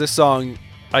 Anyways, this song,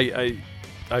 I've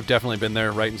definitely been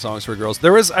there writing songs for girls.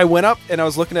 I went up and I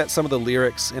was looking at some of the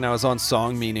lyrics, and I was on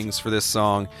song meanings for this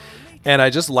song, and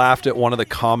I just laughed at one of the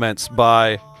comments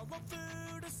by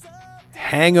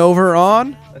Hangover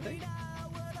On, I think,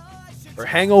 or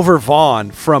Hangover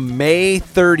Vaughn from May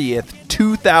 30th,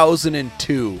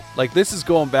 2002. Like, this is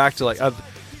going back to like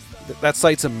that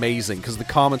site's amazing because the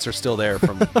comments are still there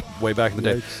from way back in the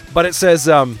day. But it says,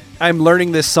 I'm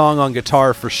learning this song on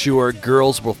guitar for sure.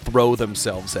 Girls will throw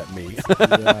themselves at me.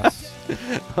 Yes.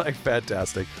 Like,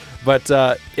 fantastic. But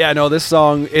this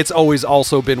song, it's always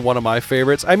also been one of my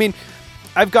favorites. I mean,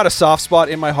 I've got a soft spot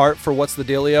in my heart for What's the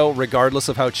Dealio, regardless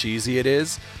of how cheesy it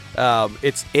is.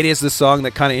 It is the song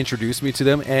that kind of introduced me to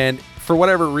them, and for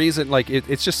whatever reason, like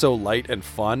it's just so light and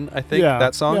fun. I think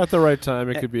that song. Yeah, at the right time,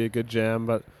 it could be a good jam.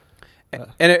 But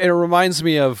and it reminds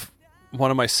me of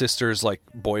one of my sister's like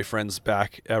boyfriends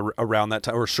back around that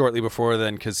time, or shortly before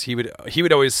then, because he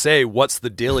would always say, "What's the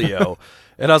dealio?"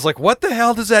 And I was like, "What the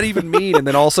hell does that even mean?" And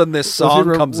then all of a sudden, this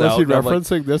song comes out. Was he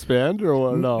referencing this band or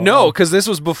what? No, because this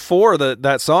was before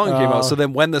that song came out. So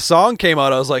then when the song came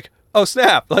out, I was like, "Oh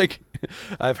snap!" Like,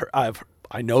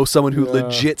 I know someone who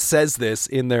legit says this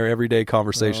in their everyday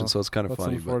conversation, so it's kind of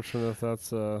funny. That's unfortunate if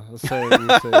that's a saying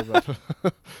you say. But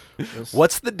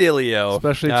what's the dealio?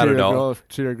 Especially to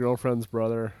your girlfriend's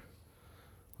brother.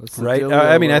 Right?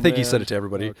 I mean, I think he said it to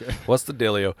everybody. Okay. What's the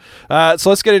dealio? So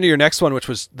let's get into your next one, which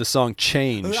was the song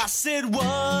Change. I said,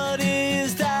 what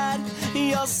is that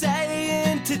you're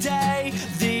saying today?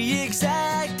 The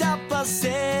exact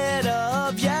opposite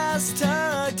of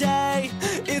yesterday.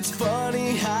 It's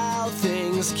funny how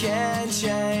things can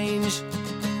change,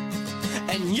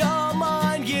 and your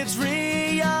mind gets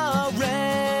rearranged.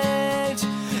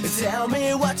 Tell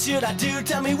me, what should I do?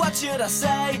 Tell me, what should I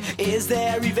say? Is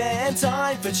there even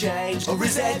time for change, or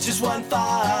is it just one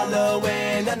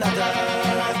following another?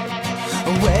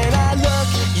 When I look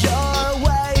your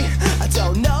way, I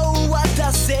don't know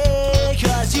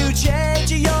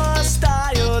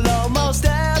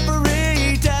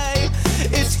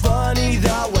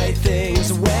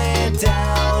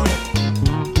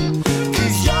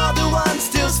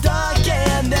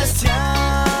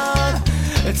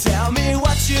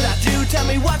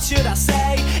should I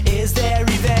say? Is there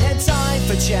even time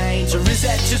for change, or is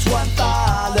it just one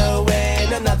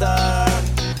following another?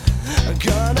 I'm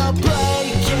gonna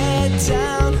break it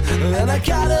down, and I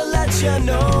gotta let you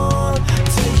know.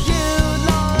 To you,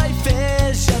 life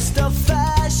is just a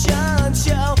fashion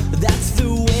show. That's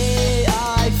the way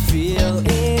I feel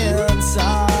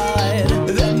inside.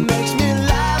 That makes me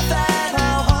laugh at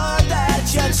how hard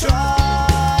that you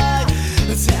try.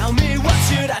 Tell me what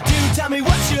should I do? Tell me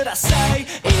what should I say?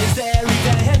 Is there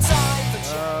even time for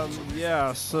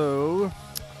change?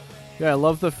 Yeah, I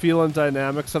love the feel and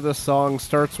dynamics of this song.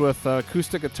 Starts with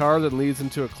acoustic guitar that leads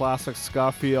into a classic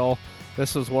ska feel.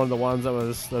 This was one of the ones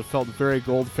that felt very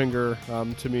Goldfinger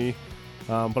to me.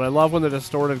 But I love when the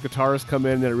distorted guitars come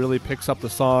in and it really picks up the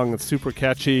song. It's super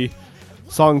catchy.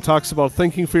 Song talks about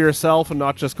thinking for yourself and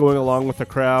not just going along with the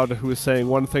crowd who is saying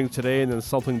one thing today and then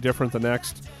something different the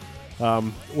next.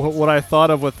 What I thought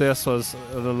of with this was,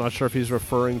 and I'm not sure if he's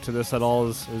referring to this at all,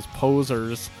 is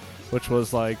posers, which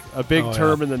was like a big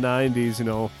term in the 90s, you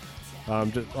know,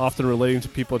 often relating to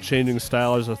people changing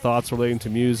styles or thoughts relating to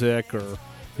music or,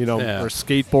 you know, or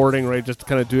skateboarding, right? Just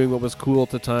kind of doing what was cool at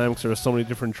the time because there were so many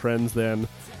different trends then.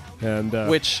 And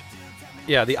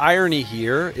the irony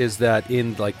here is that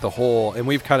in like the whole, and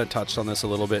we've kind of touched on this a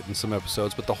little bit in some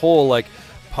episodes, but the whole like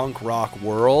punk rock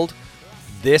world,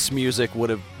 this music would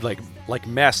have like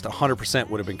Mest 100%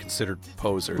 would have been considered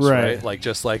posers, right? Like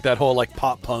just like that whole like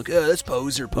pop punk, that's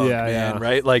poser punk, man,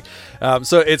 right? Like,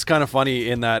 so it's kind of funny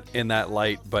in that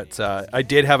light. But I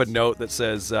did have a note that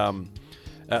says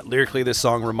lyrically, this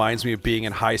song reminds me of being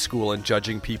in high school and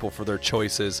judging people for their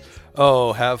choices.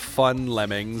 Oh, have fun,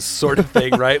 lemmings, sort of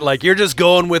thing, right? Like you're just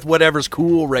going with whatever's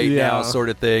cool right now, sort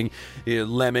of thing.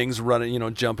 Lemmings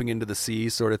running, jumping into the sea,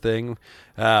 sort of thing.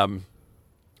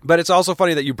 But it's also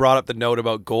funny that you brought up the note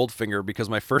about Goldfinger, because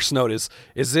my first note is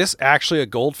this actually a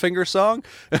Goldfinger song?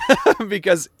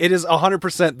 Because it is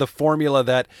 100% the formula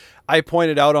that I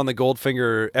pointed out on the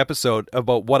Goldfinger episode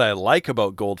about what I like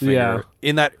about Goldfinger,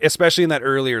 in that, especially in that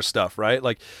earlier stuff, right?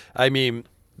 Like, I mean,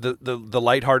 the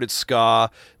lighthearted ska,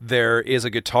 there is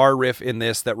a guitar riff in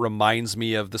this that reminds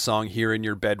me of the song Here in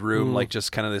Your Bedroom, like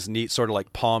just kind of this neat sort of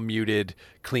like palm muted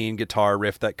clean guitar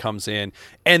riff that comes in,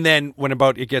 and then when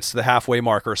about it gets to the halfway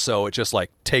mark or so, it just like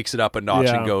takes it up a notch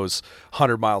and goes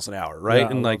 100 miles an hour,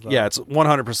 right? And like it's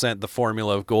 100% the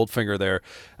formula of Goldfinger there.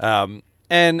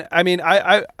 And I mean,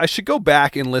 I should go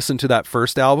back and listen to that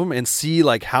first album and see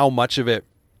like how much of it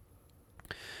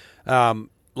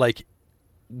like,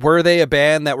 were they a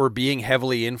band that were being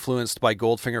heavily influenced by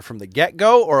Goldfinger from the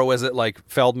get-go, or was it like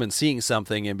Feldman seeing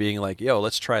something and being like, yo,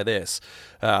 let's try this?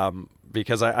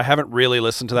 Because I haven't really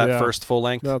listened to that first full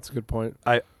length. That's a good point.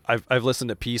 I've listened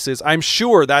to pieces. I'm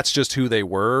sure that's just who they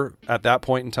were at that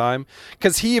point in time,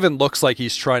 because he even looks like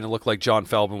he's trying to look like John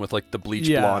Feldman with like the bleached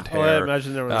blonde hair. I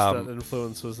imagine there was that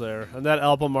influence was there. And that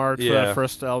album art for that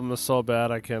first album is so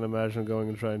bad, I can't imagine going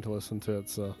and trying to listen to it.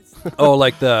 So,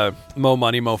 like the Mo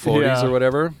Money Mo 40s or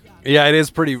whatever. Yeah, it's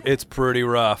pretty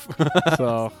rough.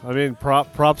 So, I mean,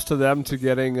 props to them to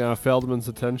getting Feldman's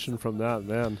attention from that,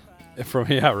 man.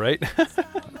 Right.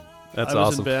 That's awesome. I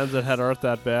was in bands that had art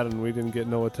that bad, and we didn't get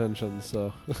no attention.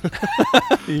 So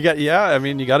you got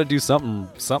to do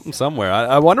something somewhere.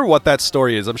 I wonder what that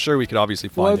story is. I'm sure we could obviously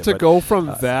find it. To go from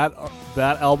that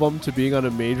album to being on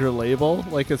a major label,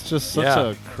 like it's just such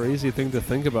a crazy thing to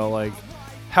think about. Like,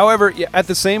 however, at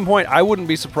the same point, I wouldn't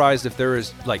be surprised if there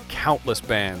is like countless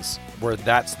bands where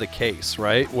that's the case,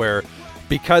 right? Where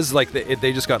because like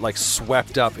they just got like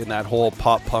swept up in that whole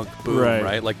pop punk boom,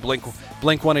 right? Like Blink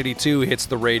 182 hits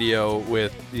the radio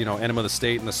with Enema of the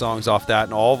State and the songs off that,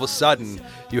 and all of a sudden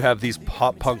you have these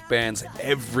pop punk bands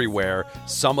everywhere.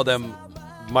 Some of them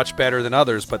much better than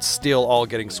others, but still all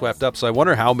getting swept up. So I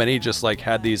wonder how many just like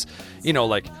had these,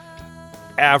 like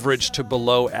average to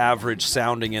below average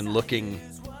sounding and looking,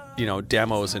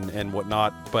 demos and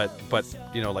whatnot, but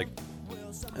like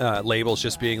labels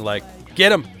just being like, get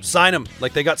them, sign them,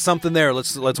 like they got something there,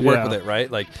 let's work with it,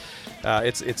 right? Like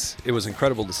it was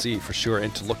incredible to see for sure,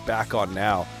 and to look back on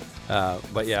now.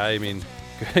 But yeah, I mean,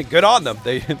 good on them.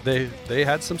 They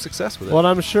had some success with it. Well,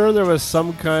 I'm sure there was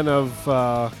some kind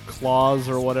of clause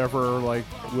or whatever, like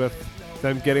with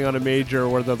them getting on a major,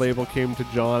 where the label came to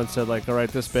John and said like, all right,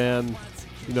 this band,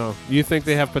 you think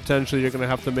they have potential, you're going to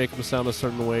have to make them sound a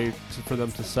certain way for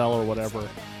them to sell or whatever.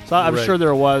 So I'm sure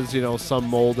there was, some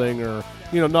molding or,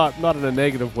 not in a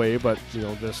negative way, but,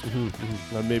 just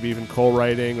maybe even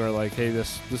co-writing or like, hey,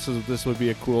 this would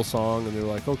be a cool song. And they're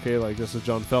like, okay, like this is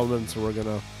John Feldman, so we're going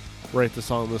to write the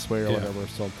song this way or whatever.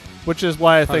 So, which is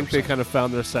why I think 100%. They kind of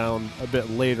found their sound a bit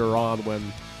later on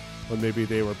when when maybe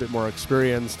they were a bit more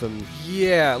experienced and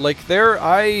Yeah, like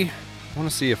I want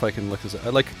to see if I can look this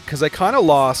up. Like, because I kind of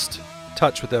lost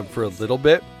touch with them for a little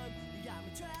bit,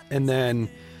 and then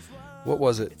what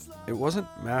was it? It wasn't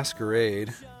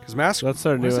Masquerade, because that's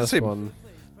their newest one.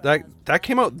 That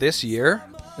came out this year.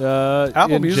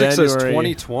 Apple Music says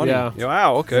January. 2020. Yeah.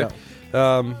 Wow. Okay.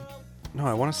 Yeah. No,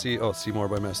 I want to see. Oh, See More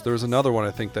by Mess. There was another one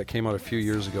I think that came out a few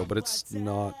years ago, but it's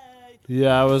not.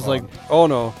 Yeah, I was like, Oh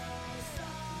no.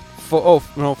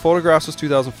 No, Photographs was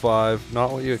 2005.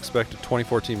 Not What You Expected,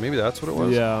 2014. Maybe that's what it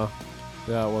was. yeah,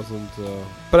 it wasn't.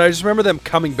 But I just remember them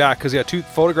coming back because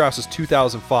Photographs is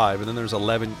 2005, and then there's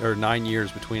 11 or 9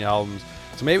 years between albums.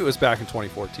 So maybe it was back in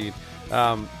 2014.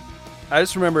 I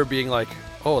just remember being like,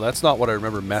 "Oh, that's not what I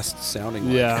remember Mess sounding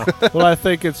like." Yeah. Well, I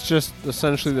think it's just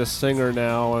essentially the singer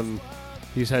now, and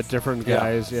he's had different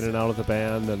guys in and out of the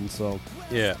band, and so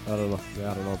Yeah. I don't know.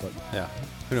 Yeah, I don't know, but Yeah.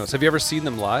 Who knows? Have you ever seen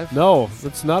them live? no,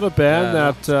 it's not a band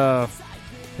Yeah,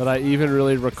 that I even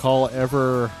really recall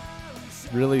ever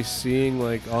really seeing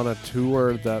like on a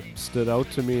tour that stood out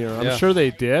to me. Or I'm Yeah. sure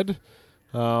they did.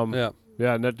 Yeah.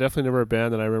 Yeah, definitely never a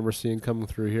band that I remember seeing coming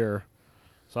through here.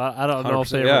 So I don't know if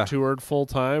they 100%, ever yeah. toured full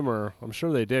time, or I'm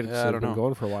sure they did. 'Cause Yeah, I they've don't been know.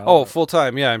 going for a while. Oh, full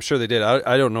time. Yeah, I'm sure they did.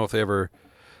 I don't know if they ever.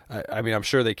 I mean, I'm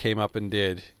sure they came up and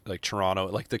did like Toronto,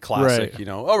 like the classic. Right. You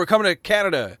know, oh, we're coming to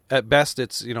Canada. At best,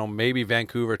 it's maybe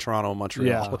Vancouver, Toronto,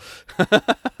 Montreal. Yeah.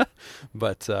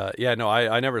 But yeah, no,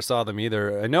 I never saw them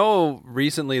either. I know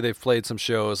recently they've played some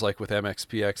shows like with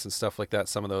MXPX and stuff like that.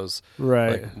 Some of those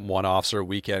Right. like one-offs or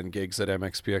weekend gigs that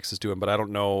MXPX is doing. But I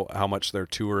don't know how much they're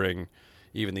touring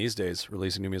even these days,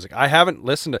 releasing new music. I haven't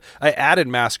listened to. I added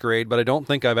Masquerade, but I don't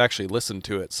think I've actually listened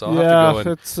to it. So I'll have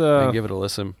to go and give it a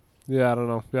listen. Yeah, I don't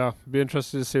know. Yeah, be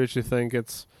interested to see what you think.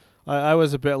 I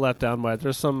was a bit let down by it.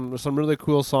 There's some really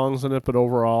cool songs in it, but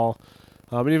overall,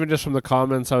 and even just from the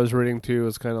comments I was reading too,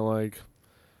 it's kind of like,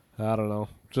 I don't know,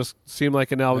 just seemed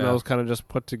like an album that was kind of just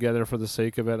put together for the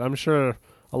sake of it. I'm sure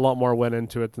a lot more went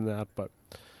into it than that, but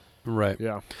Right.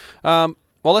 yeah. Well,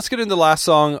 let's get into the last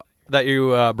song that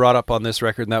you brought up on this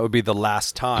record, and that would be The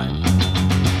Last Time.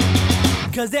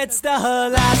 'Cause it's the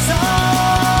last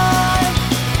time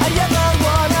I ever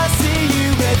wanna see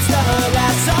you. It's the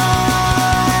last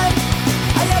time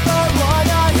I ever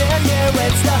wanna hear you.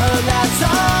 It's the last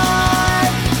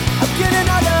time I'm getting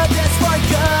out of this for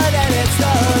good, and it's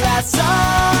the last time.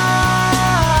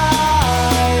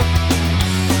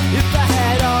 If I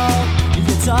had all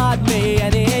you taught me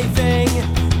anything,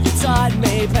 you taught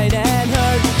me pain and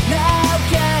hurt. Now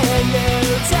can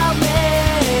you tell me,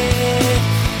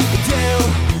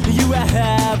 do you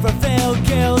ever feel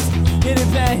guilt in the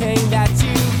pain that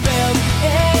you feel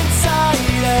inside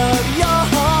of your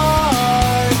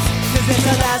heart? 'Cause it's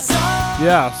the last song.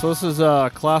 Yeah, so this is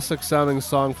a classic sounding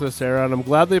song for this era, and I'm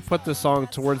glad they put this song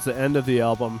towards the end of the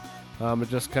album. It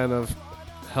just kind of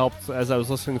helped as I was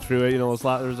listening through it. You know,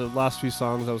 there's the last few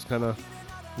songs I was kind of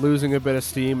losing a bit of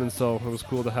steam, and so it was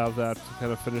cool to have that to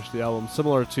kind of finish the album.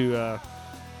 Similar to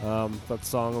that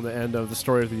song on the end of the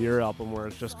Story of the Year album, where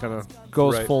it just kind of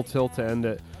goes Right. full tilt to end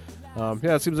it.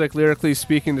 Yeah, it seems like lyrically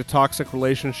speaking to toxic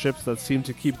relationships that seem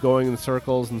to keep going in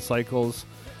circles and cycles,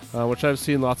 which I've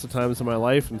seen lots of times in my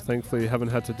life, and thankfully haven't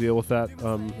had to deal with that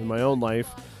in my own life.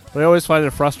 But I always find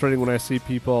it frustrating when I see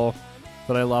people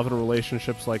that I love in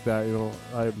relationships like that. You know,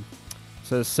 I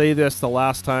says, say this the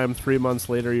last time, 3 months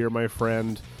later, you're my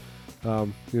friend.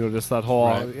 You know, just that whole,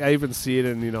 Right. I even see it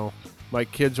in, you know, my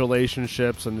kids'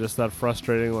 relationships, and just that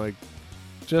frustrating, like,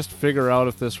 just figure out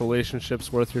if this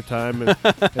relationship's worth your time and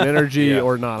energy Yeah.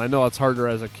 or not. I know it's harder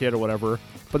as a kid or whatever,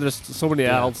 but there's so many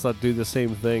Yeah. adults that do the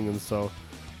same thing, and so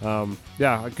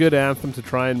yeah, a good anthem to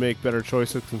try and make better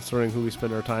choices concerning who we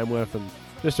spend our time with, and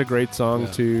just a great song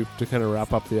to kind of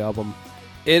wrap up the album.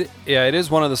 It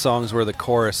is one of the songs where the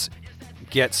chorus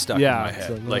gets stuck in my head.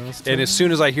 so Like, last and as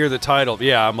soon as I hear the title,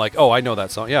 I'm like, oh, I know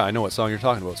that song. Yeah, I know what song you're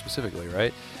talking about specifically,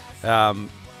 right?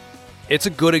 It's a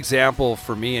good example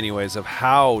for me, anyways, of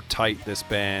how tight this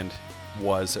band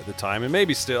was at the time, and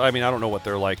maybe still. I mean, I don't know what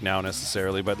they're like now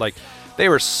necessarily, but like they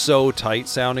were so tight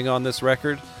sounding on this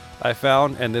record, I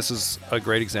found, and this is a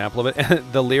great example of it.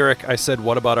 And the lyric, I said,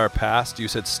 "What about our past?" You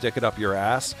said, "Stick it up your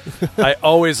ass." I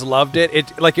always loved it.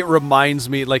 It reminds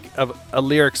me like of a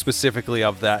lyric specifically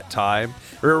of that time,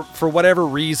 or for whatever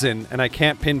reason, and I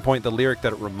can't pinpoint the lyric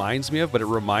that it reminds me of, but it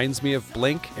reminds me of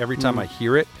Blink every time I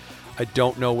hear it. I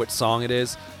don't know what song it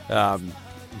is,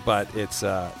 but it's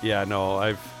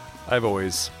I've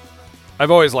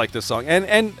always liked this song,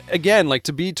 and again, like,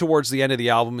 to be towards the end of the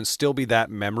album and still be that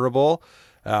memorable,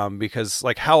 because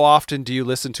like, how often do you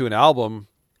listen to an album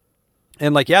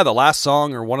And like, yeah, the last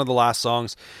song or one of the last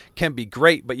songs can be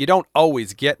great, but you don't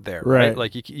always get there, right?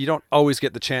 Like you don't always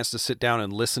get the chance to sit down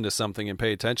and listen to something and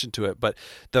pay attention to it. But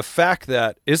the fact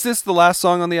that, is this the last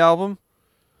song on the album?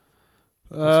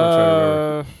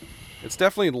 It's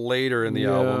definitely later in the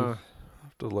album. I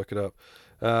have to look it up.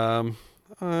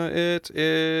 It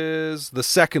is the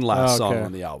second last song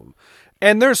on the album.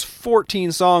 And there's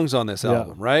 14 songs on this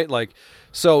album, right? Like,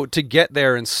 so to get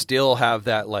there and still have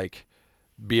that, like,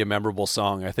 be a memorable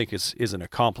song, I think is an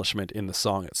accomplishment in the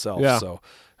song itself. Yeah. So,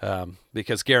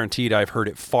 because guaranteed I've heard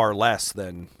it far less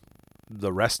than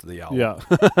the rest of the album. Yeah.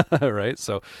 Right.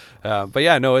 So, but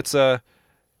yeah, no, it's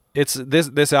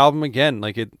this album again,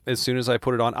 like as soon as I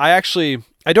put it on, I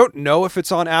don't know if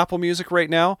it's on Apple Music right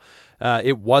now.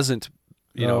 It wasn't,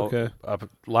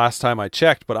 last time I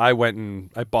checked, but I went and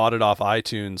I bought it off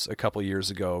iTunes a couple years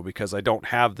ago because I don't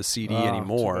have the CD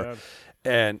anymore.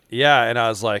 And I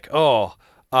was like,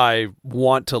 I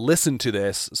want to listen to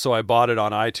this, so I bought it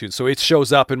on iTunes. So it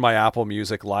shows up in my Apple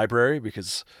Music library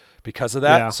because of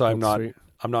that. Yeah, so I'm not sweet.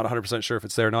 I'm not 100% sure if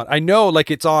it's there or not. I know like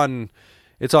it's on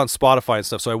Spotify and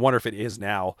stuff, so I wonder if it is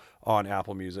now on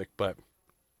Apple Music, but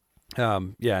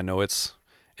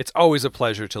it's always a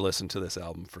pleasure to listen to this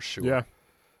album for sure. Yeah.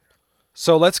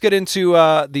 So let's get into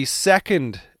the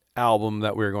second album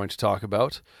that we're going to talk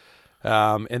about.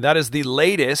 And that is the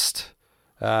latest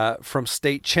from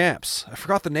State Champs. I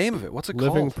forgot the name of it. What's it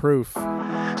Living called? Proof.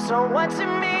 So what's it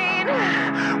mean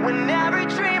when every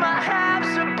dream I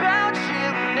have's about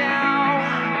you now?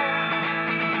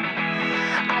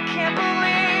 I can't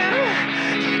believe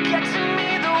you get to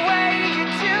me the way you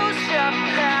do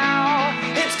somehow.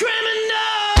 It's criminal.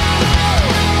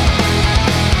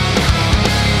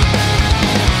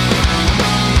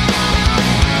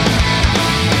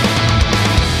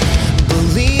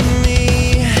 Believe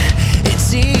me,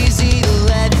 it's easy to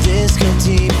let this go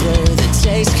deeper. The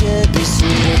taste could be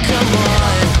sweeter. Come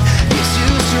on, you're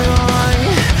too strong.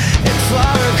 And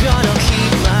far gonna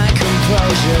keep my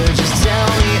composure. Just tell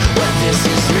me what this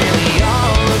is really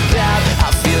all about.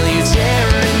 I'll feel you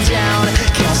tearing down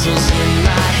castles in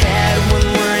my head when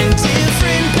we're in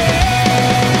different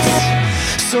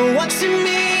beds. So what's it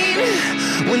mean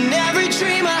when every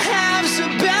dream I have's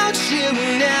about you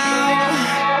now?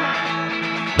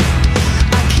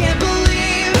 I can't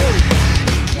believe.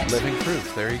 Living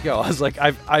Proof. There you go. I was like,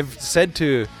 I've said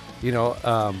to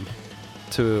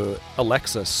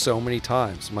Alexa so many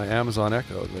times, my Amazon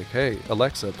Echo, like, hey,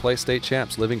 Alexa, play State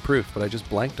Champs, Living Proof, but I just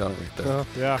blanked on it right there.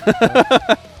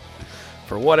 Yeah.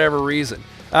 For whatever reason.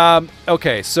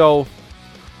 Okay, so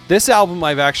this album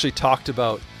I've actually talked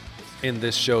about in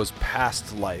this show's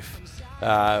past life.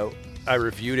 I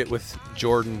reviewed it with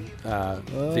Jordan,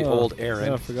 the old Aaron.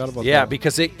 Yeah, I forgot about Yeah, that.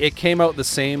 because it came out the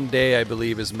same day, I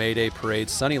believe, as Mayday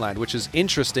Parade's Sunnyland, which is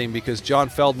interesting because John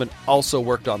Feldman also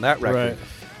worked on that record.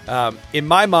 Right. In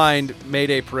my mind,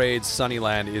 Mayday Parade's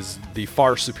Sunnyland is the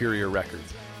far superior record.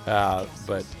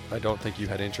 But I don't think you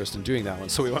had interest in doing that one,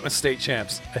 so we went with State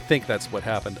Champs. I think that's what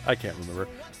happened. I can't remember.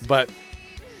 But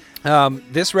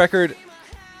this record,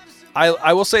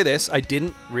 I will say this, I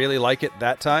didn't really like it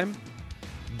that time.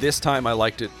 This time I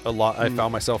liked it a lot. I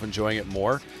found myself enjoying it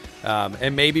more.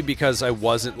 And maybe because I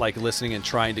wasn't like listening and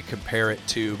trying to compare it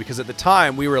to, because at the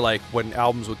time we were like, when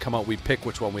albums would come out, we'd pick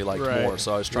which one we liked Right. more.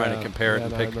 So I was trying to compare it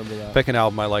and I remember that. pick an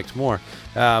album I liked more,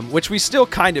 which we still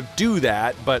kind of do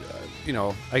that, but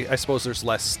I suppose there's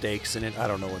less stakes in it. I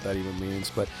don't know what that even means,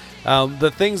 but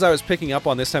the things I was picking up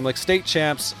on this time, like State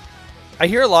Champs, I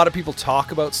hear a lot of people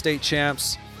talk about State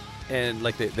Champs and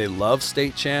like they love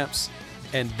State Champs,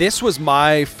 and this was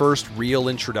my first real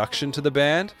introduction to the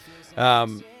band.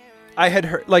 I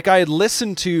had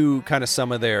listened to kind of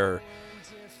some of their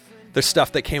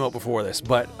stuff that came out before this,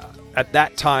 but at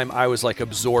that time I was like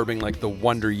absorbing like the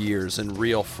Wonder Years and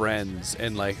Real Friends,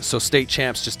 and like, so State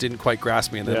Champs just didn't quite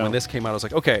grasp me. And then when this came out, I was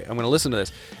like, okay, I'm going to listen to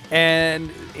this.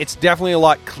 And it's definitely a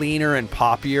lot cleaner and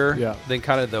poppier than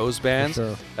kind of those bands.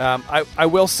 For sure. I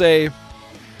will say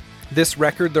this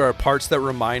record, there are parts that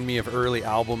remind me of early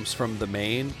albums from The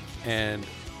Maine, and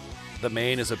The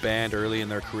Maine is a band early in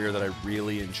their career that I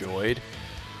really enjoyed.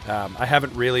 I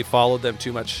haven't really followed them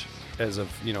too much as of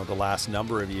the last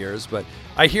number of years, but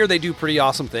I hear they do pretty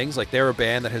awesome things. Like, they're a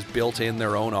band that has built in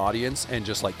their own audience and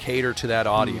just like cater to that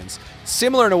audience,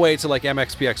 similar in a way to like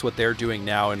MXPX, what they're doing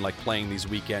now, and like playing these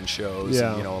weekend shows,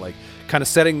 and, like kind of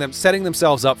setting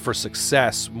themselves up for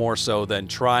success more so than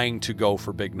trying to go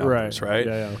for big numbers, right?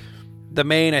 Yeah. The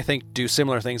Maine, I think, do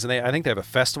similar things, and I think they have a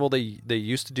festival they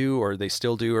used to do, or they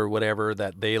still do, or whatever,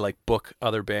 that they like book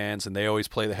other bands, and they always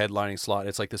play the headlining slot.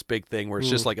 It's like this big thing where it's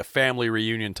just like a family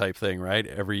reunion type thing, right?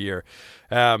 Every year.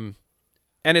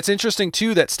 And it's interesting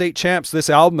too that State Champs, this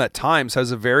album at times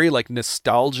has a very like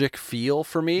nostalgic feel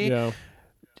for me. Yeah.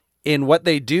 In what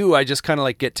they do, I just kind of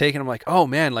like get taken. I'm like, oh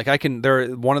man, like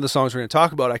one of the songs we're going to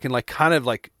talk about, I can like kind of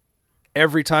like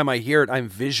every time I hear it, I'm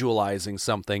visualizing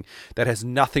something that has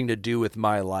nothing to do with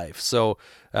my life. So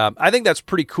I think that's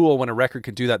pretty cool when a record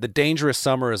can do that. The Dangerous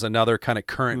Summer is another kind of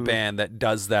current band that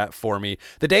does that for me.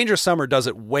 The Dangerous Summer does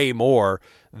it way more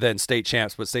than State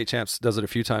Champs, but State Champs does it a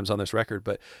few times on this record.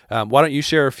 But why don't you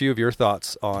share a few of your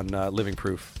thoughts on Living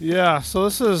Proof? Yeah, so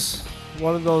this is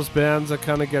one of those bands that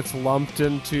kind of gets lumped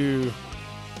into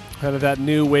kind of that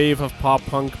new wave of pop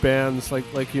punk bands,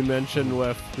 like you mentioned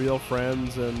with Real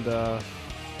Friends and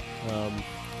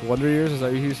Wonder Years. Is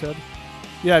that what you said?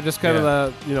 Yeah, just kind of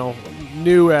the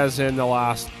new as in the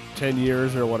last 10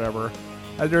 years or whatever.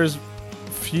 There's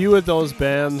few of those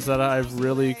bands that I've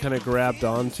really kind of grabbed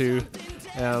onto.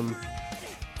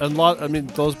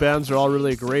 Those bands are all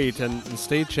really great, and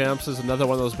State Champs is another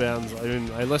one of those bands. I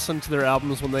mean, I listen to their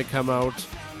albums when they come out,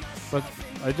 but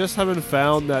I just haven't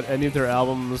found that any of their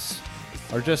albums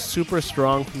are just super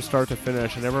strong from start to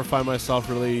finish. I never find myself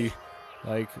really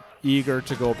like eager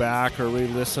to go back or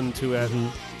re-listen to it.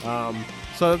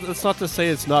 So it's not to say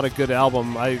it's not a good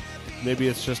album. Maybe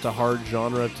it's just a hard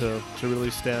genre to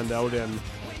really stand out in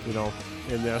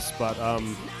this. But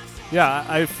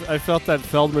I felt that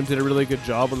Feldman did a really good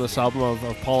job on this album of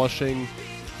polishing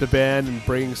the band and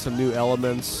bringing some new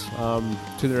elements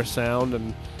to their sound.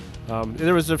 And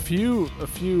there was a few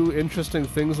interesting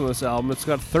things on this album. It's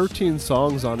got 13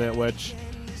 songs on it, which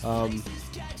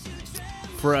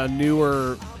for a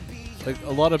newer, like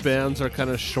a lot of bands are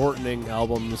kind of shortening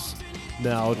albums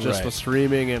now just with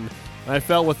streaming, and I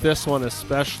felt with this one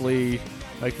especially,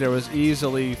 like there was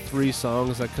easily 3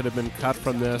 songs that could have been cut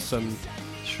from this, and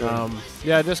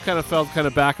it just kind of felt kind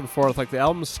of back and forth. Like the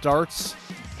album starts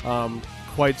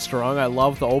quite strong. I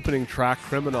love the opening track,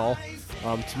 Criminal.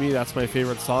 To me, that's my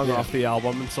favorite song off the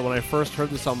album. And so when I first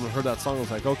heard this album and heard that song, I was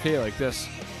like, okay, like this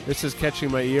is catching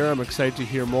my ear. I'm excited to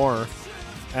hear more.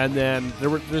 And then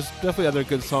there's definitely other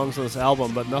good songs on this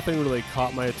album, but nothing really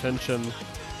caught my attention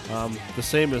the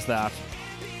same as that.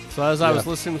 So as I was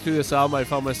listening through this album, I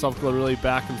found myself going really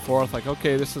back and forth, like,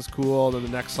 okay, this is cool. Then the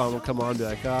next song will come on and be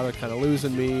like, they're kind of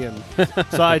losing me. And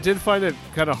so I did find it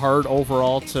kind of hard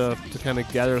overall to kind of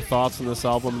gather thoughts on this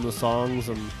album and the songs.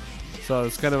 And so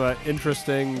it's kind of an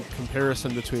interesting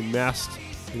comparison between Mest,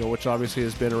 which obviously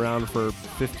has been around for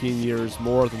 15 years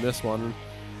more than this one.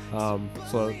 So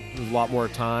there's a lot more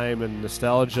time and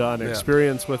nostalgia and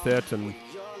experience with it. And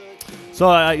so,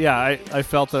 I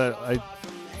felt that I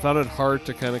found it hard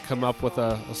to kind of come up with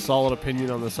a solid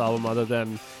opinion on this album other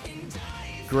than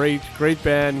great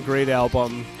band, great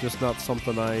album, just not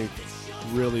something I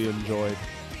really enjoyed.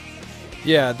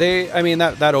 Yeah,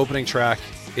 that opening track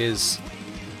is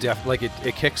definitely, like,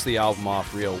 it kicks the album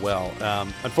off real well.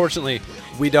 Unfortunately,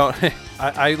 we don't,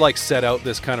 I like set out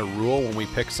this kind of rule when we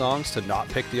pick songs to not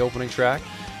pick the opening track.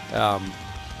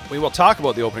 We will talk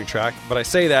about the opening track, but I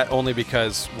say that only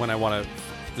because when I want to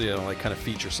kind of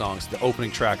feature songs, the opening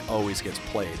track always gets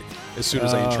played as soon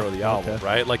as I intro the album,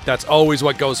 right? Like that's always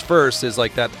what goes first, is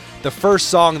like that the first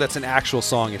song that's an actual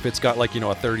song. If it's got like a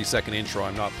 30-second intro,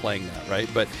 I'm not playing that, right?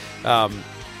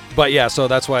 But yeah, so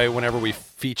that's why whenever we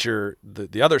feature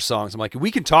the other songs, I'm like,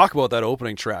 we can talk about that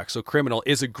opening track. So Criminal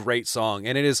is a great song,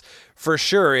 and it is for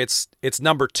sure it's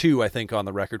number 2 I think on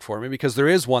the record for me, because there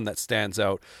is one that stands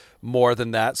out more than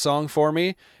that song for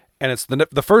me. And it's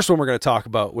the first one we're going to talk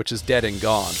about, which is Dead and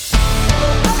Gone.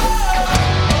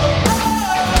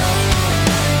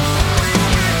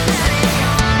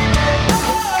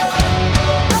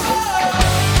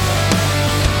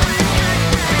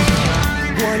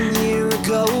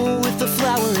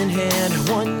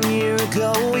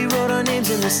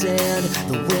 In the sand,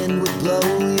 the wind would blow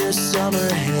your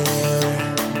summer hair.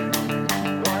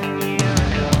 1 year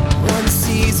ago. Once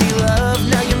easy love,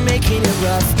 now you're making it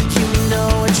rough.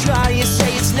 I try, you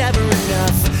say it's never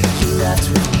enough. You left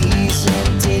with ease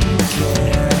and didn't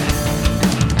care.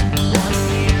 1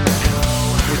 year ago.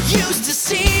 What used to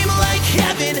seem like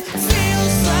heaven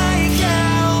feels like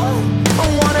hell. I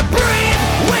wanna breathe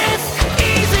with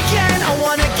ease again. I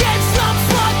wanna get some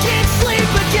fucking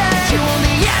sleep again. You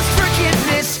only ask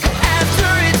forgiveness after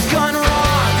it's gone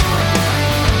wrong.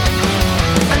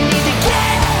 I need to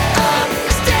get up,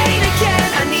 state again.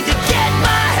 I need to get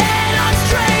my head on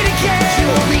straight again. You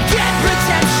only get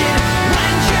redemption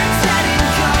when you're dead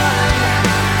and gone.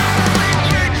 When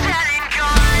you're dead and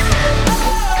gone.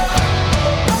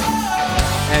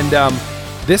 And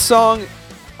this song,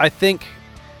 I think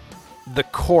the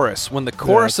chorus, when the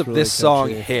chorus of really this song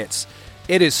catchy. hits,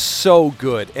 it is so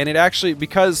good. And it actually,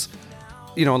 because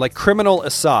like Criminal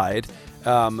aside,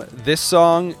 this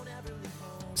song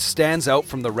stands out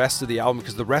from the rest of the album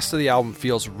because the rest of the album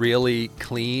feels really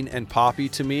clean and poppy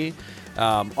to me.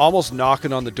 Almost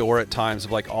knocking on the door at times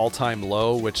of like All Time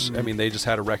Low, which I mean they just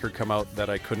had a record come out that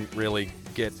I couldn't really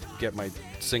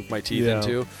sink my teeth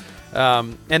into.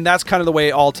 And that's kind of the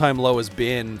way All Time Low has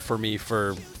been for me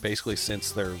for basically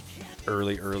since their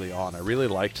early on. I really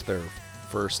liked their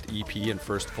first EP and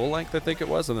first full length, I think it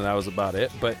was, and then that was about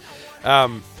it. But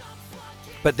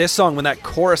this song, when that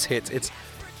chorus hits,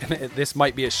 this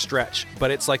might be a stretch, but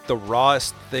it's like the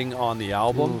rawest thing on the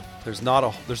album. There's not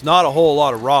a whole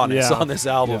lot of rawness on this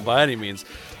album by any means.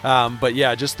 But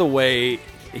yeah, just the way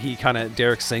he kind of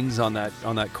Derek sings on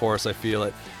that chorus, I feel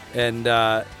it. And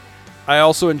I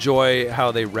also enjoy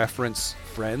how they reference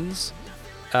Friends,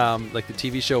 like the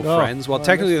TV show Friends. Well,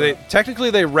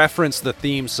 technically they reference the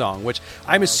theme song, which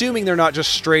I'm assuming they're not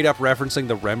just straight up referencing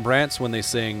the Rembrandts when they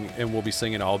sing and we'll be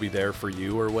singing "I'll Be There for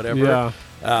You" or whatever. Yeah.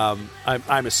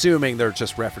 I'm assuming they're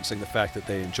just referencing the fact that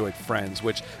they enjoyed Friends,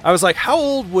 which I was like, how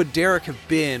old would Derek have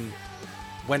been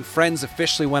when Friends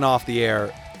officially went off the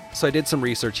air? So I did some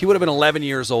research. He would have been 11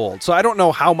 years old. So I don't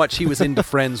know how much he was into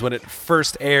Friends when it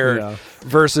first aired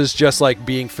versus just like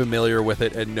being familiar with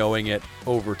it and knowing it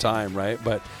over time, right?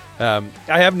 But I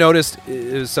have noticed,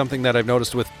 is something that I've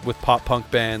noticed with pop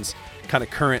punk bands, kind of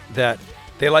current, that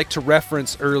they like to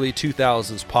reference early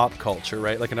 2000s pop culture,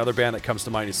 right? Like another band that comes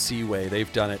to mind is Seaway.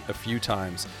 They've done it a few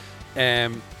times.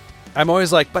 And I'm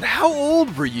always like, but how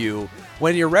old were you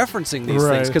when you're referencing these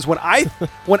things? Because when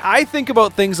I think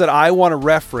about things that I want to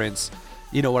reference,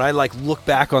 when I like look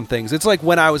back on things, it's like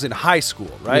when I was in high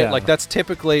school, right? Like that's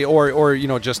typically, or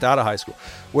just out of high school.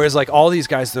 Whereas like all these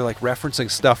guys, they're like referencing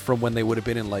stuff from when they would have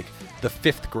been in like the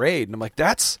 5th grade. And I'm like,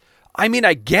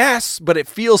 I guess, but it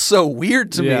feels so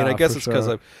weird to me. And I guess it's because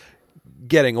I'm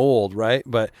getting old, right?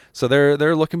 But so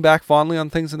they're looking back fondly on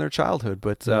things in their childhood.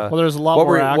 But there's a lot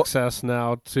more access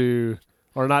now to,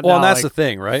 or not. Well, now, and that's like, the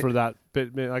thing, right? For that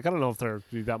bit, like I don't know if they're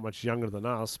that much younger than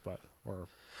us, but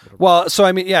well, so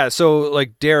I mean, yeah. So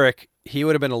like Derek, he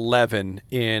would have been 11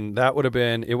 in that would have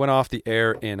been. It went off the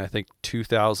air in I think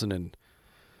 2000 and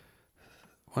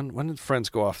when did Friends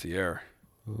go off the air?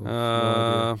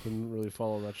 Didn't really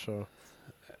follow that show.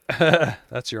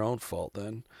 That's your own fault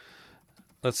then.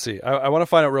 Let's see. I want to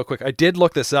find out real quick. I did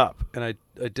look this up, and I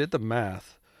did the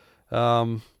math.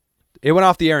 It went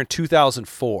off the air in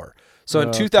 2004. So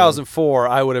in 2004,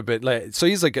 I would have been like, so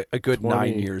he's like a good 20,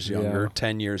 9 years younger,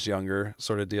 10 years younger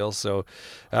sort of deal. So,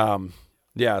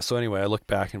 yeah. So anyway, I look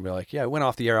back and be like, yeah, it went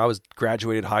off the air. I was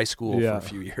graduated high school for a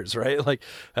few years, right? Like,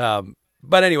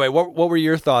 but anyway, what were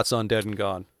your thoughts on Dead and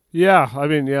Gone? Yeah, I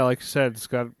mean, like you said, it's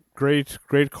got great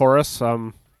chorus.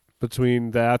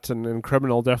 Between that and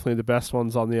Criminal, definitely the best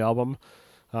ones on the album.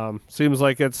 Seems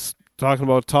like it's talking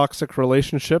about toxic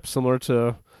relationships, similar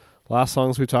to last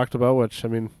songs we talked about, which I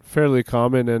mean, fairly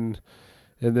common in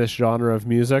this genre of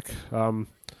music.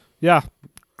 Yeah,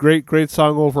 great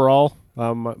song overall.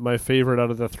 My favorite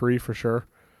out of the 3 for sure.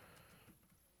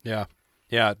 Yeah,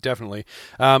 definitely.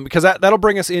 Because that'll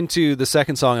bring us into the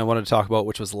second song I wanted to talk about,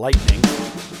 which was Lightning.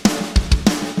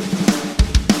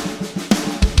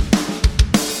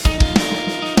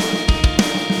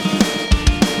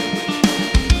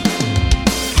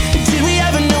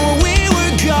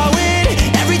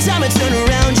 Turn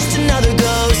around, just another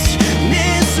ghost,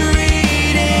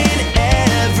 misreading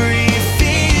every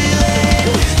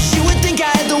feeling. She would think I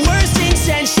had the worst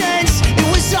intentions. It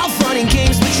was all fun and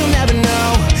games, but you'll never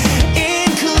know.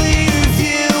 In clear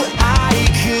view, I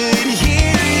could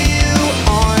hear you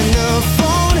on the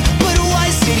phone, but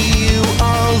was it you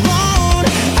alone?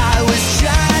 I was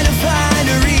trying to find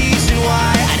a reason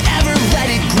why I'd ever let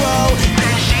it grow.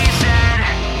 And she said,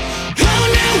 oh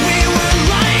no, we were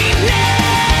lightning.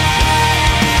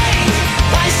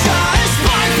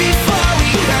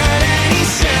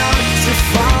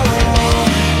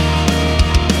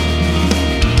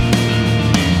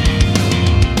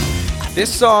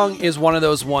 This song is one of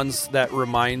those ones that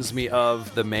reminds me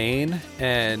of The Maine,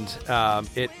 and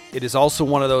it is also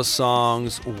one of those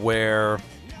songs where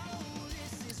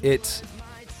it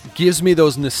gives me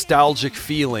those nostalgic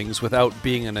feelings without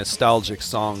being a nostalgic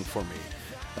song for me.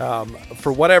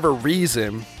 For whatever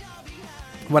reason,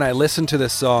 when I listen to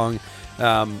this song,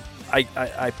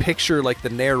 I picture like the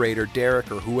narrator,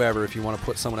 Derek or whoever, if you want to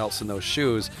put someone else in those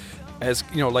shoes, as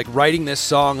like writing this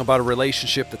song about a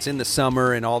relationship that's in the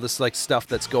summer and all this like stuff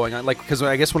that's going on. Like, because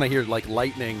I guess when I hear like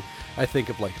lightning, I think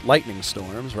of like lightning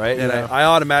storms, right? Yeah. And I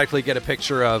automatically get a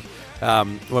picture of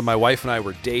when my wife and I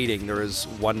were dating. There was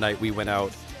one night we went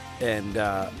out and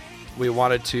we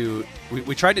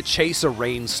tried to chase a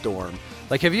rainstorm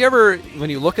Like, have you ever, when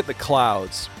you look at the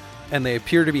clouds and they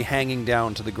appear to be hanging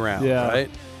down to the ground, right?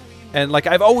 And like,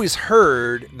 I've always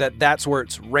heard that that's where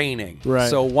it's raining. Right.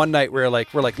 So one night we're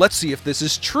like, let's see if this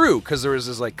is true, because there was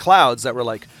this like clouds that were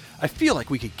like, I feel like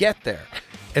we could get there.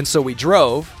 And so we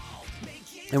drove,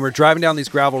 and we're driving down these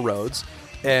gravel roads,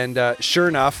 and sure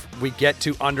enough, we get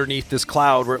to underneath this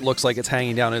cloud where it looks like it's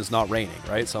hanging down and it's not raining,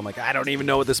 right? So I'm like, I don't even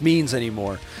know what this means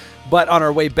anymore. But on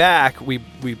our way back, we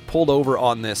pulled over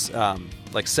on this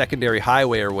like secondary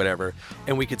highway or whatever,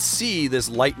 and we could see this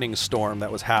lightning storm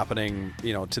that was happening,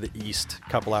 you know, to the east, a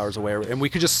couple hours away, and we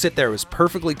could just sit there. It was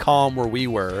perfectly calm where we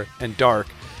were and dark,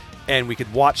 and we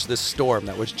could watch this storm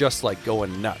that was just like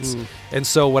going nuts. And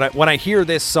so when I hear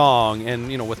this song,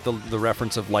 and you know, with the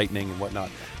reference of lightning and whatnot,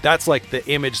 that's like the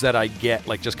image that I get,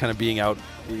 like just kind of being out,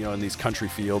 you know, in these country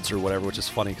fields or whatever, which is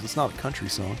funny because it's not a country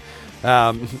song.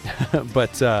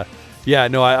 But yeah,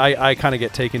 no, I kind of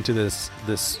get taken to this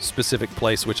specific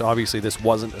place, which obviously this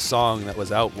wasn't a song that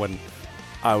was out when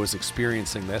I was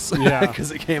experiencing this,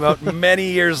 because it came out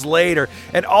many years later.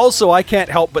 And also, I can't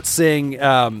help but sing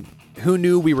 "Who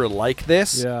Knew We Were Like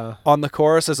This" on the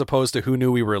chorus, as opposed to "Who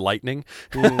Knew We Were Lightning."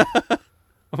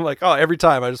 I'm like, oh, every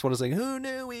time I just want to sing "Who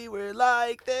Knew We Were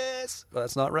Like This." Well,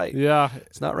 that's not right. Yeah,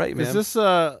 it's not right, man. Is this?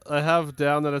 I have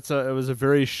down that it was a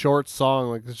very short song.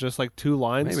 Like it's just like 2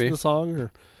 lines in the song,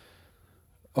 or.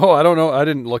 Oh, I don't know. I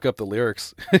didn't look up the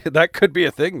lyrics. That could be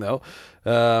a thing, though.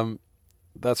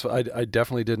 That's what I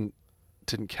definitely didn't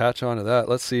catch on to that.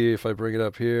 Let's see if I bring it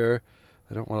up here.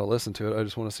 I don't want to listen to it. I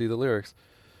just want to see the lyrics.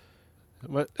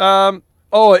 What? I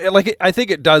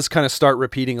think it does kind of start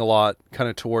repeating a lot, kind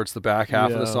of towards the back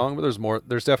half of the song. But there's more.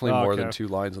 There's definitely more than 2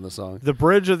 lines in the song. The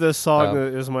bridge of this song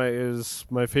is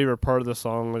my favorite part of the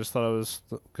song. I just thought it was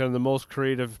kind of the most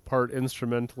creative part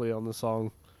instrumentally on the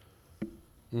song.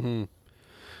 Mm-hmm.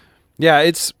 Yeah,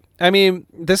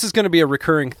 this is going to be a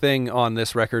recurring thing on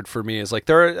this record for me. Is like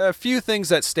there are a few things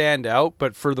that stand out,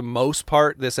 but for the most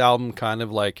part, this album kind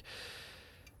of like,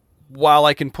 while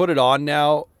I can put it on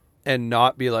now and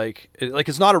not be like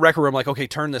it's not a record where I'm like, okay,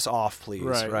 turn this off, please,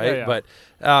 right? Yeah.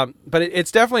 But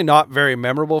it's definitely not very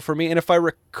memorable for me. And if I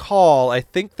recall, I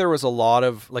think there was a lot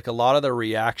of the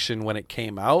reaction when it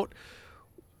came out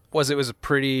was a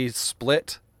pretty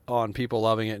split on people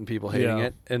loving it and people hating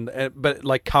it, but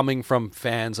like coming from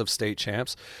fans of State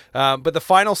Champs. But the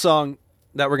final song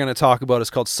that we're going to talk about is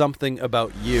called "Something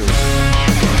About You."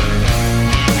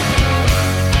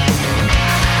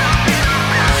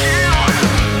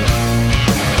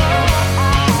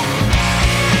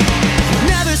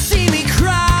 Never see me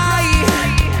cry,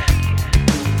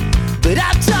 but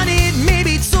I've done it,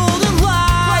 maybe told a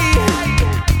lie.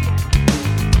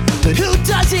 But who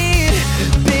doesn't?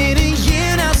 Been a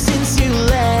year now since you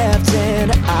left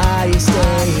and I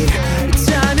stayed.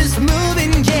 Time is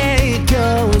moving, yeah, it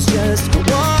goes just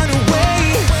one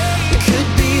way. It could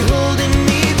be holding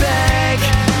me back,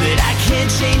 but I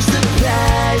can't change the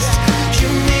past. You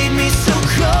made me so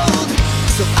cold,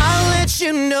 so I'll let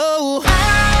you know. I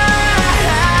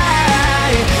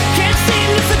can't seem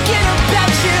to forget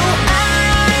about you.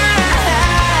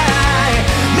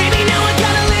 Maybe now I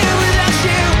gotta live without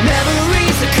you.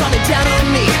 Memories are coming down on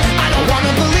me. I don't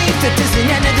wanna believe that this is the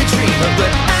end of the dream,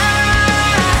 but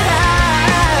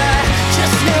I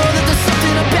just know that there's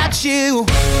something about you.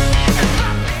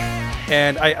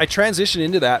 And I transitioned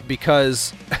into that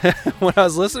because when I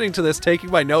was listening to this, taking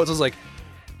my notes, I was like,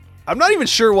 I'm not even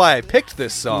sure why I picked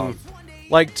this song.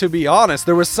 Like, to be honest,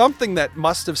 there was something that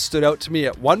must have stood out to me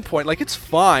at one point. Like, it's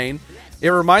fine. It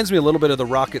reminds me a little bit of the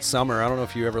Rocket Summer. I don't know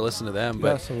if you ever listened to them,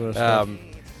 but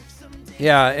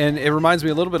yeah, and it reminds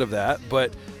me a little bit of that.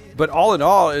 But all in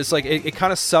all, it's like it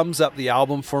kind of sums up the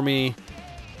album for me,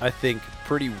 I think,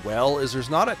 pretty well. Is there's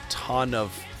not a ton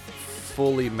of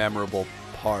fully memorable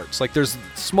parts. Like, there's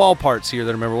small parts here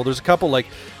that are memorable. There's a couple, like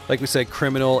we said,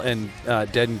 Criminal and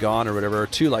Dead and Gone or whatever, are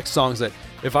 2 like songs that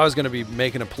if I was going to be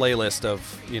making a playlist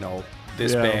of, you know,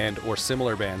 this band or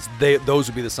similar bands, those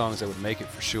would be the songs that would make it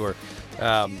for sure.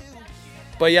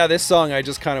 But yeah, this song, I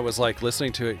just kind of was like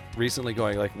listening to it recently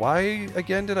going like, why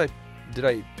again did I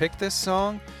pick this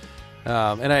song?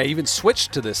 And I even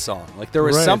switched to this song. Like, there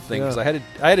was something, because I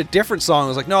had a different song. I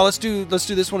was like, no, let's do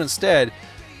this one instead.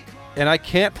 And I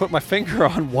can't put my finger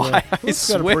on why I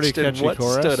switched and what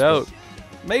stood out.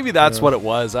 Maybe that's what it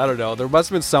was. I don't know. There must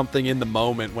have been something in the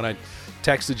moment when I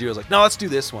texted you. I was like, no, let's do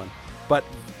this one. But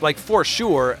like, for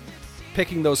sure,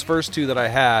 picking those first 2 that I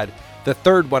had, the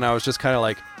third one I was just kind of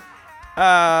like,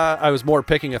 I was more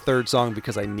picking a third song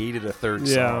because I needed a third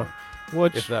song.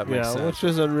 If that makes sense. Which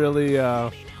isn't really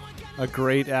a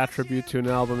great attribute to an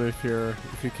album if you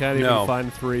can't even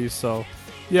find 3. So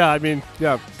Yeah, I mean,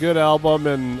 good album,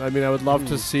 and I mean, I would love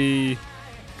to see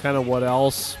kind of what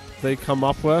else they come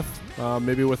up with,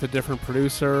 maybe with a different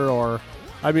producer, or,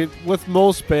 I mean, with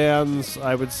most bands,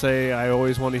 I would say I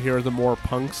always want to hear the more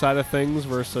punk side of things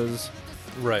versus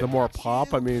the more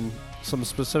pop. I mean, some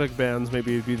specific bands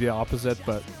maybe it'd be the opposite,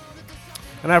 but,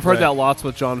 and I've heard that lots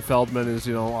with John Feldman is,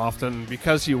 you know, often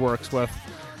because he works with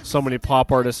so many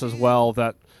pop artists as well,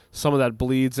 that some of that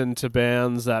bleeds into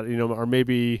bands that, you know, are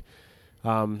maybe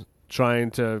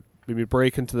trying to maybe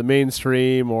break into the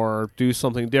mainstream or do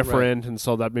something different, and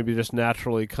so that maybe just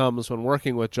naturally comes when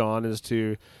working with John is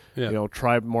to, you know,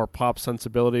 try more pop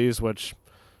sensibilities, which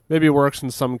maybe works in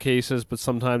some cases, but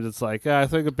sometimes it's like, I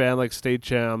think a band like State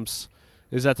Champs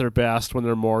is at their best when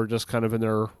they're more just kind of in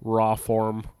their raw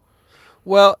form.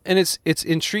 Well, and it's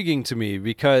intriguing to me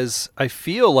because I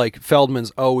feel like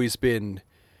Feldman's always been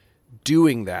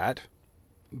doing that,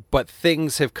 but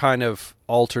things have kind of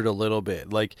altered a little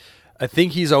bit. Like, I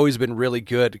think he's always been really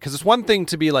good, because it's one thing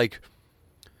to be like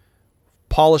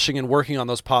polishing and working on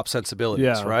those pop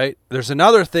sensibilities, right? There's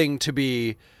another thing to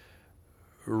be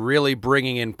really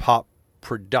bringing in pop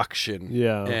production.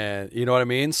 Yeah. And you know what I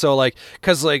mean? So like,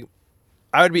 cause like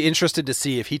I would be interested to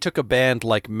see if he took a band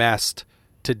like Mest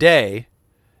today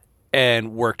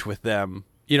and worked with them,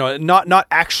 you know, not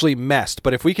actually Mest,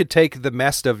 but if we could take the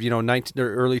Mest of, you know,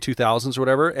 early 2000s or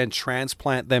whatever and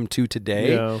transplant them to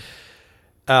today,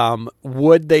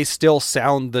 would they still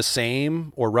sound the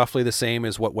same or roughly the same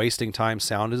as what Wasting Time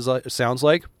sounds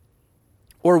like?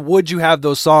 Or would you have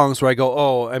those songs where I go,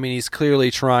 oh, I mean, he's clearly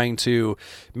trying to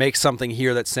make something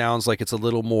here that sounds like it's a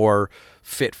little more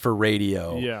fit for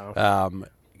radio. Yeah.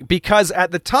 Because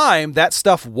at the time, that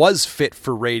stuff was fit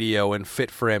for radio and fit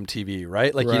for MTV,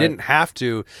 right? Like, he didn't have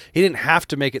to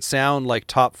make it sound like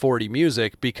top 40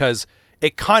 music, because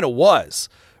it kind of was,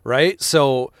 right?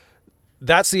 So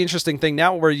that's the interesting thing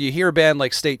now, where you hear a band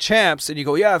like State Champs and you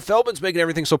go, yeah, Feldman's making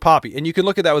everything so poppy. And you can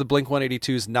look at that with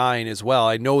Blink-182's 9 as well.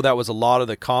 I know that was a lot of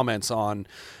the comments on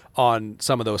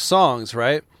some of those songs,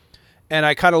 right? And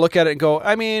I kind of look at it and go,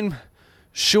 I mean,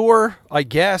 sure, I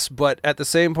guess, but at the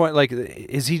same point, like,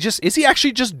 is he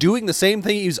actually just doing the same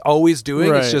thing he's always doing?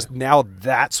 Right. It's just now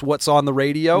that's what's on the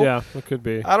radio. Yeah, it could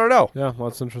be. I don't know. Yeah, well,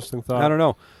 that's an interesting thought. I don't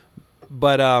know.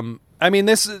 But, I mean,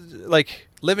 this is, like,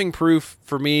 Living Proof,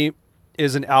 for me,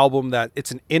 is an album that,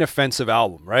 it's an inoffensive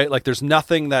album, right? Like, there's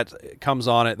nothing that comes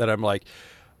on it that I'm like,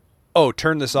 oh,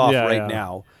 turn this off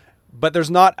now. But there's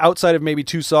not, outside of maybe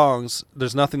 2 songs,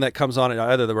 there's nothing that comes on it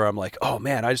either where I'm like, oh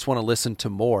man, I just want to listen to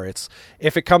more.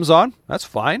 If it comes on, that's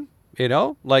fine. You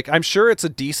know, like, I'm sure it's a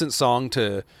decent song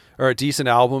or a decent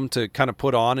album to kind of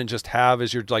put on and just have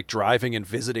as you're like driving and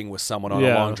visiting with someone on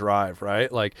a long drive,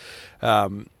 right? Like,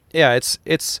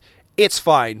 it's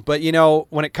fine. But, you know,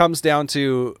 when it comes down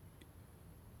to,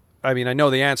 I mean, I know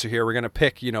the answer here. We're going to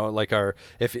pick, you know, like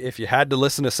if you had to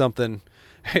listen to something,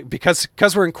 because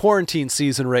we're in quarantine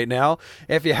season right now,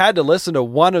 if you had to listen to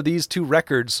one of these 2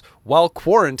 records while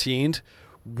quarantined,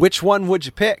 which one would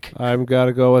you pick? I'm got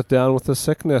to go with Down with the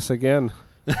Sickness again.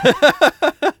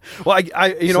 Well,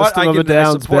 I you know what? System of a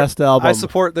Down's best album. I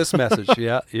support this message.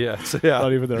 Yeah.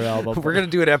 Not even their album. We're gonna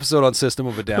do an episode on System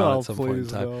of a Down at some point in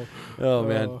time. No. Oh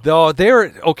man, though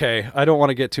they're okay. I don't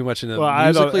want to get too much into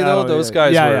musically though. Those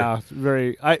guys were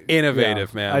very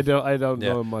innovative, man. I don't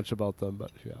know much about them,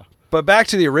 but yeah. But back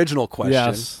to the original question.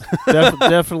 Yes,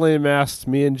 definitely Mest.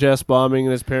 Me and Jess bombing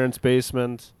in his parents'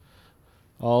 basement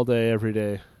all day, every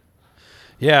day.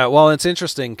 Yeah, well, it's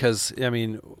interesting because, I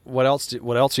mean, what else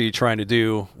are you trying to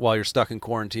do while you're stuck in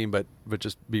quarantine but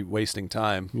just be wasting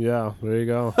time? Yeah, there you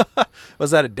go. Was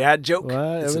that a dad joke?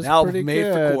 Well, it's an album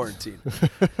made for quarantine.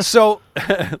 So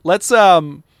let's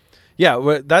that's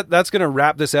going to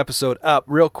wrap this episode up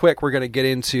real quick. We're going to get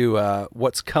into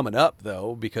what's coming up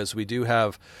though, because we do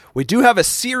have a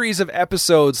series of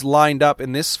episodes lined up,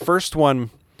 and this first one,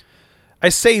 I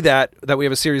say that we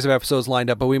have a series of episodes lined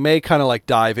up, but we may kind of like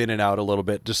dive in and out a little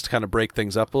bit just to kind of break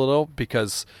things up a little,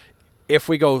 because if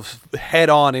we go head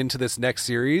on into this next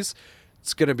series,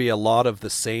 it's going to be a lot of the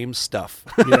same stuff.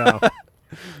 Yeah.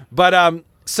 But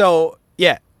so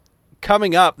yeah,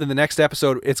 coming up in the next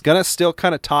episode, it's going to still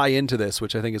kind of tie into this,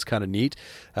 which I think is kind of neat,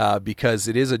 because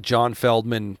it is a John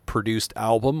Feldman produced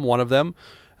album, one of them.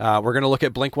 We're going to look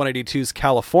at Blink-182's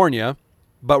California,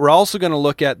 but we're also going to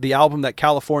look at the album that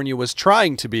California was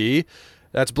trying to be.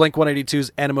 That's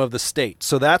Blink-182's Enema of the State.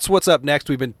 So that's what's up next.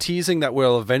 We've been teasing that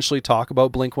we'll eventually talk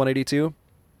about Blink-182,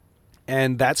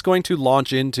 and that's going to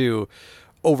launch into,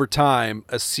 over time,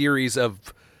 a series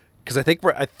of, because I think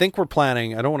we're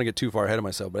planning, I don't want to get too far ahead of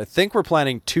myself, but I think we're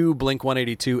planning 2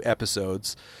 Blink-182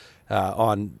 episodes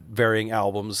on varying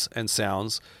albums and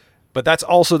sounds. But that's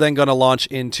also then going to launch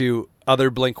into other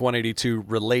Blink-182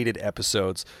 related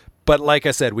episodes. But like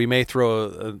I said, we may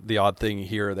throw the odd thing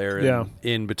here or there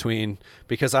in between,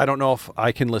 because I don't know if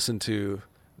I can listen to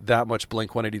that much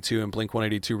Blink-182 and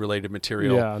Blink-182 related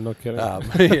material. Yeah, no kidding.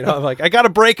 I got to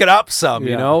break it up some,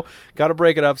 got to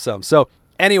break it up some. So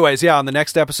anyways, on the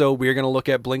next episode, we're going to look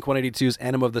at Blink-182's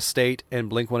Enema of the State and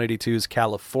Blink-182's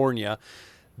California.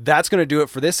 That's going to do it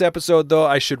for this episode, though.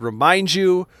 I should remind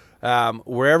you,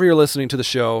 wherever you're listening to the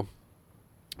show,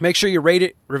 make sure you rate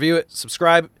it, review it,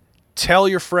 subscribe, tell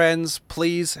your friends.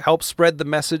 Please help spread the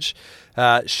message.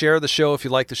 Share the show if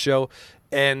you like the show.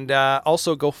 And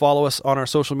also go follow us on our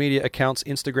social media accounts,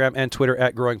 Instagram and Twitter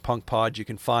at Growing Punk Pod. You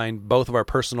can find both of our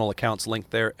personal accounts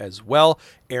linked there as well.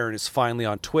 Aaron is finally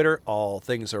on Twitter. All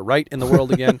things are right in the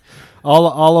world again.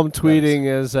 all I'm tweeting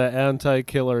is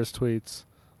anti-killers tweets.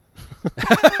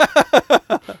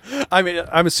 I mean,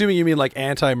 I'm assuming you mean like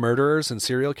anti-murderers and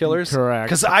serial killers? Correct.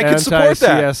 Because I can support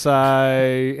that.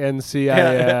 Anti-CSI,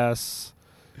 NCIS,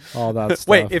 all that stuff.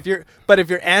 Wait, if you're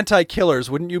anti-killers,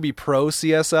 wouldn't you be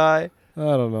pro-CSI? I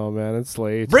don't know, man. It's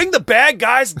late. Bring the bad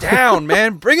guys down,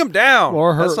 man. Bring them down.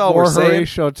 That's all we're saying.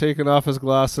 Horatio taking off his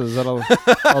glasses.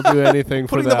 I'll do anything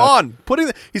for that. Putting them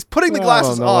on. He's putting the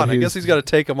glasses on. I guess he's got to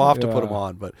take them off to put them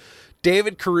on. But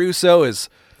David Caruso is...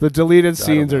 The deleted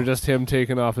scenes are just him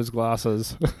taking off his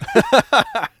glasses.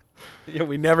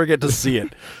 We never get to see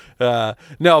it.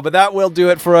 No, but that will do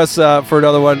it for us for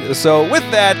another one. So with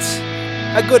that,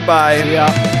 a goodbye.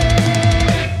 Yeah.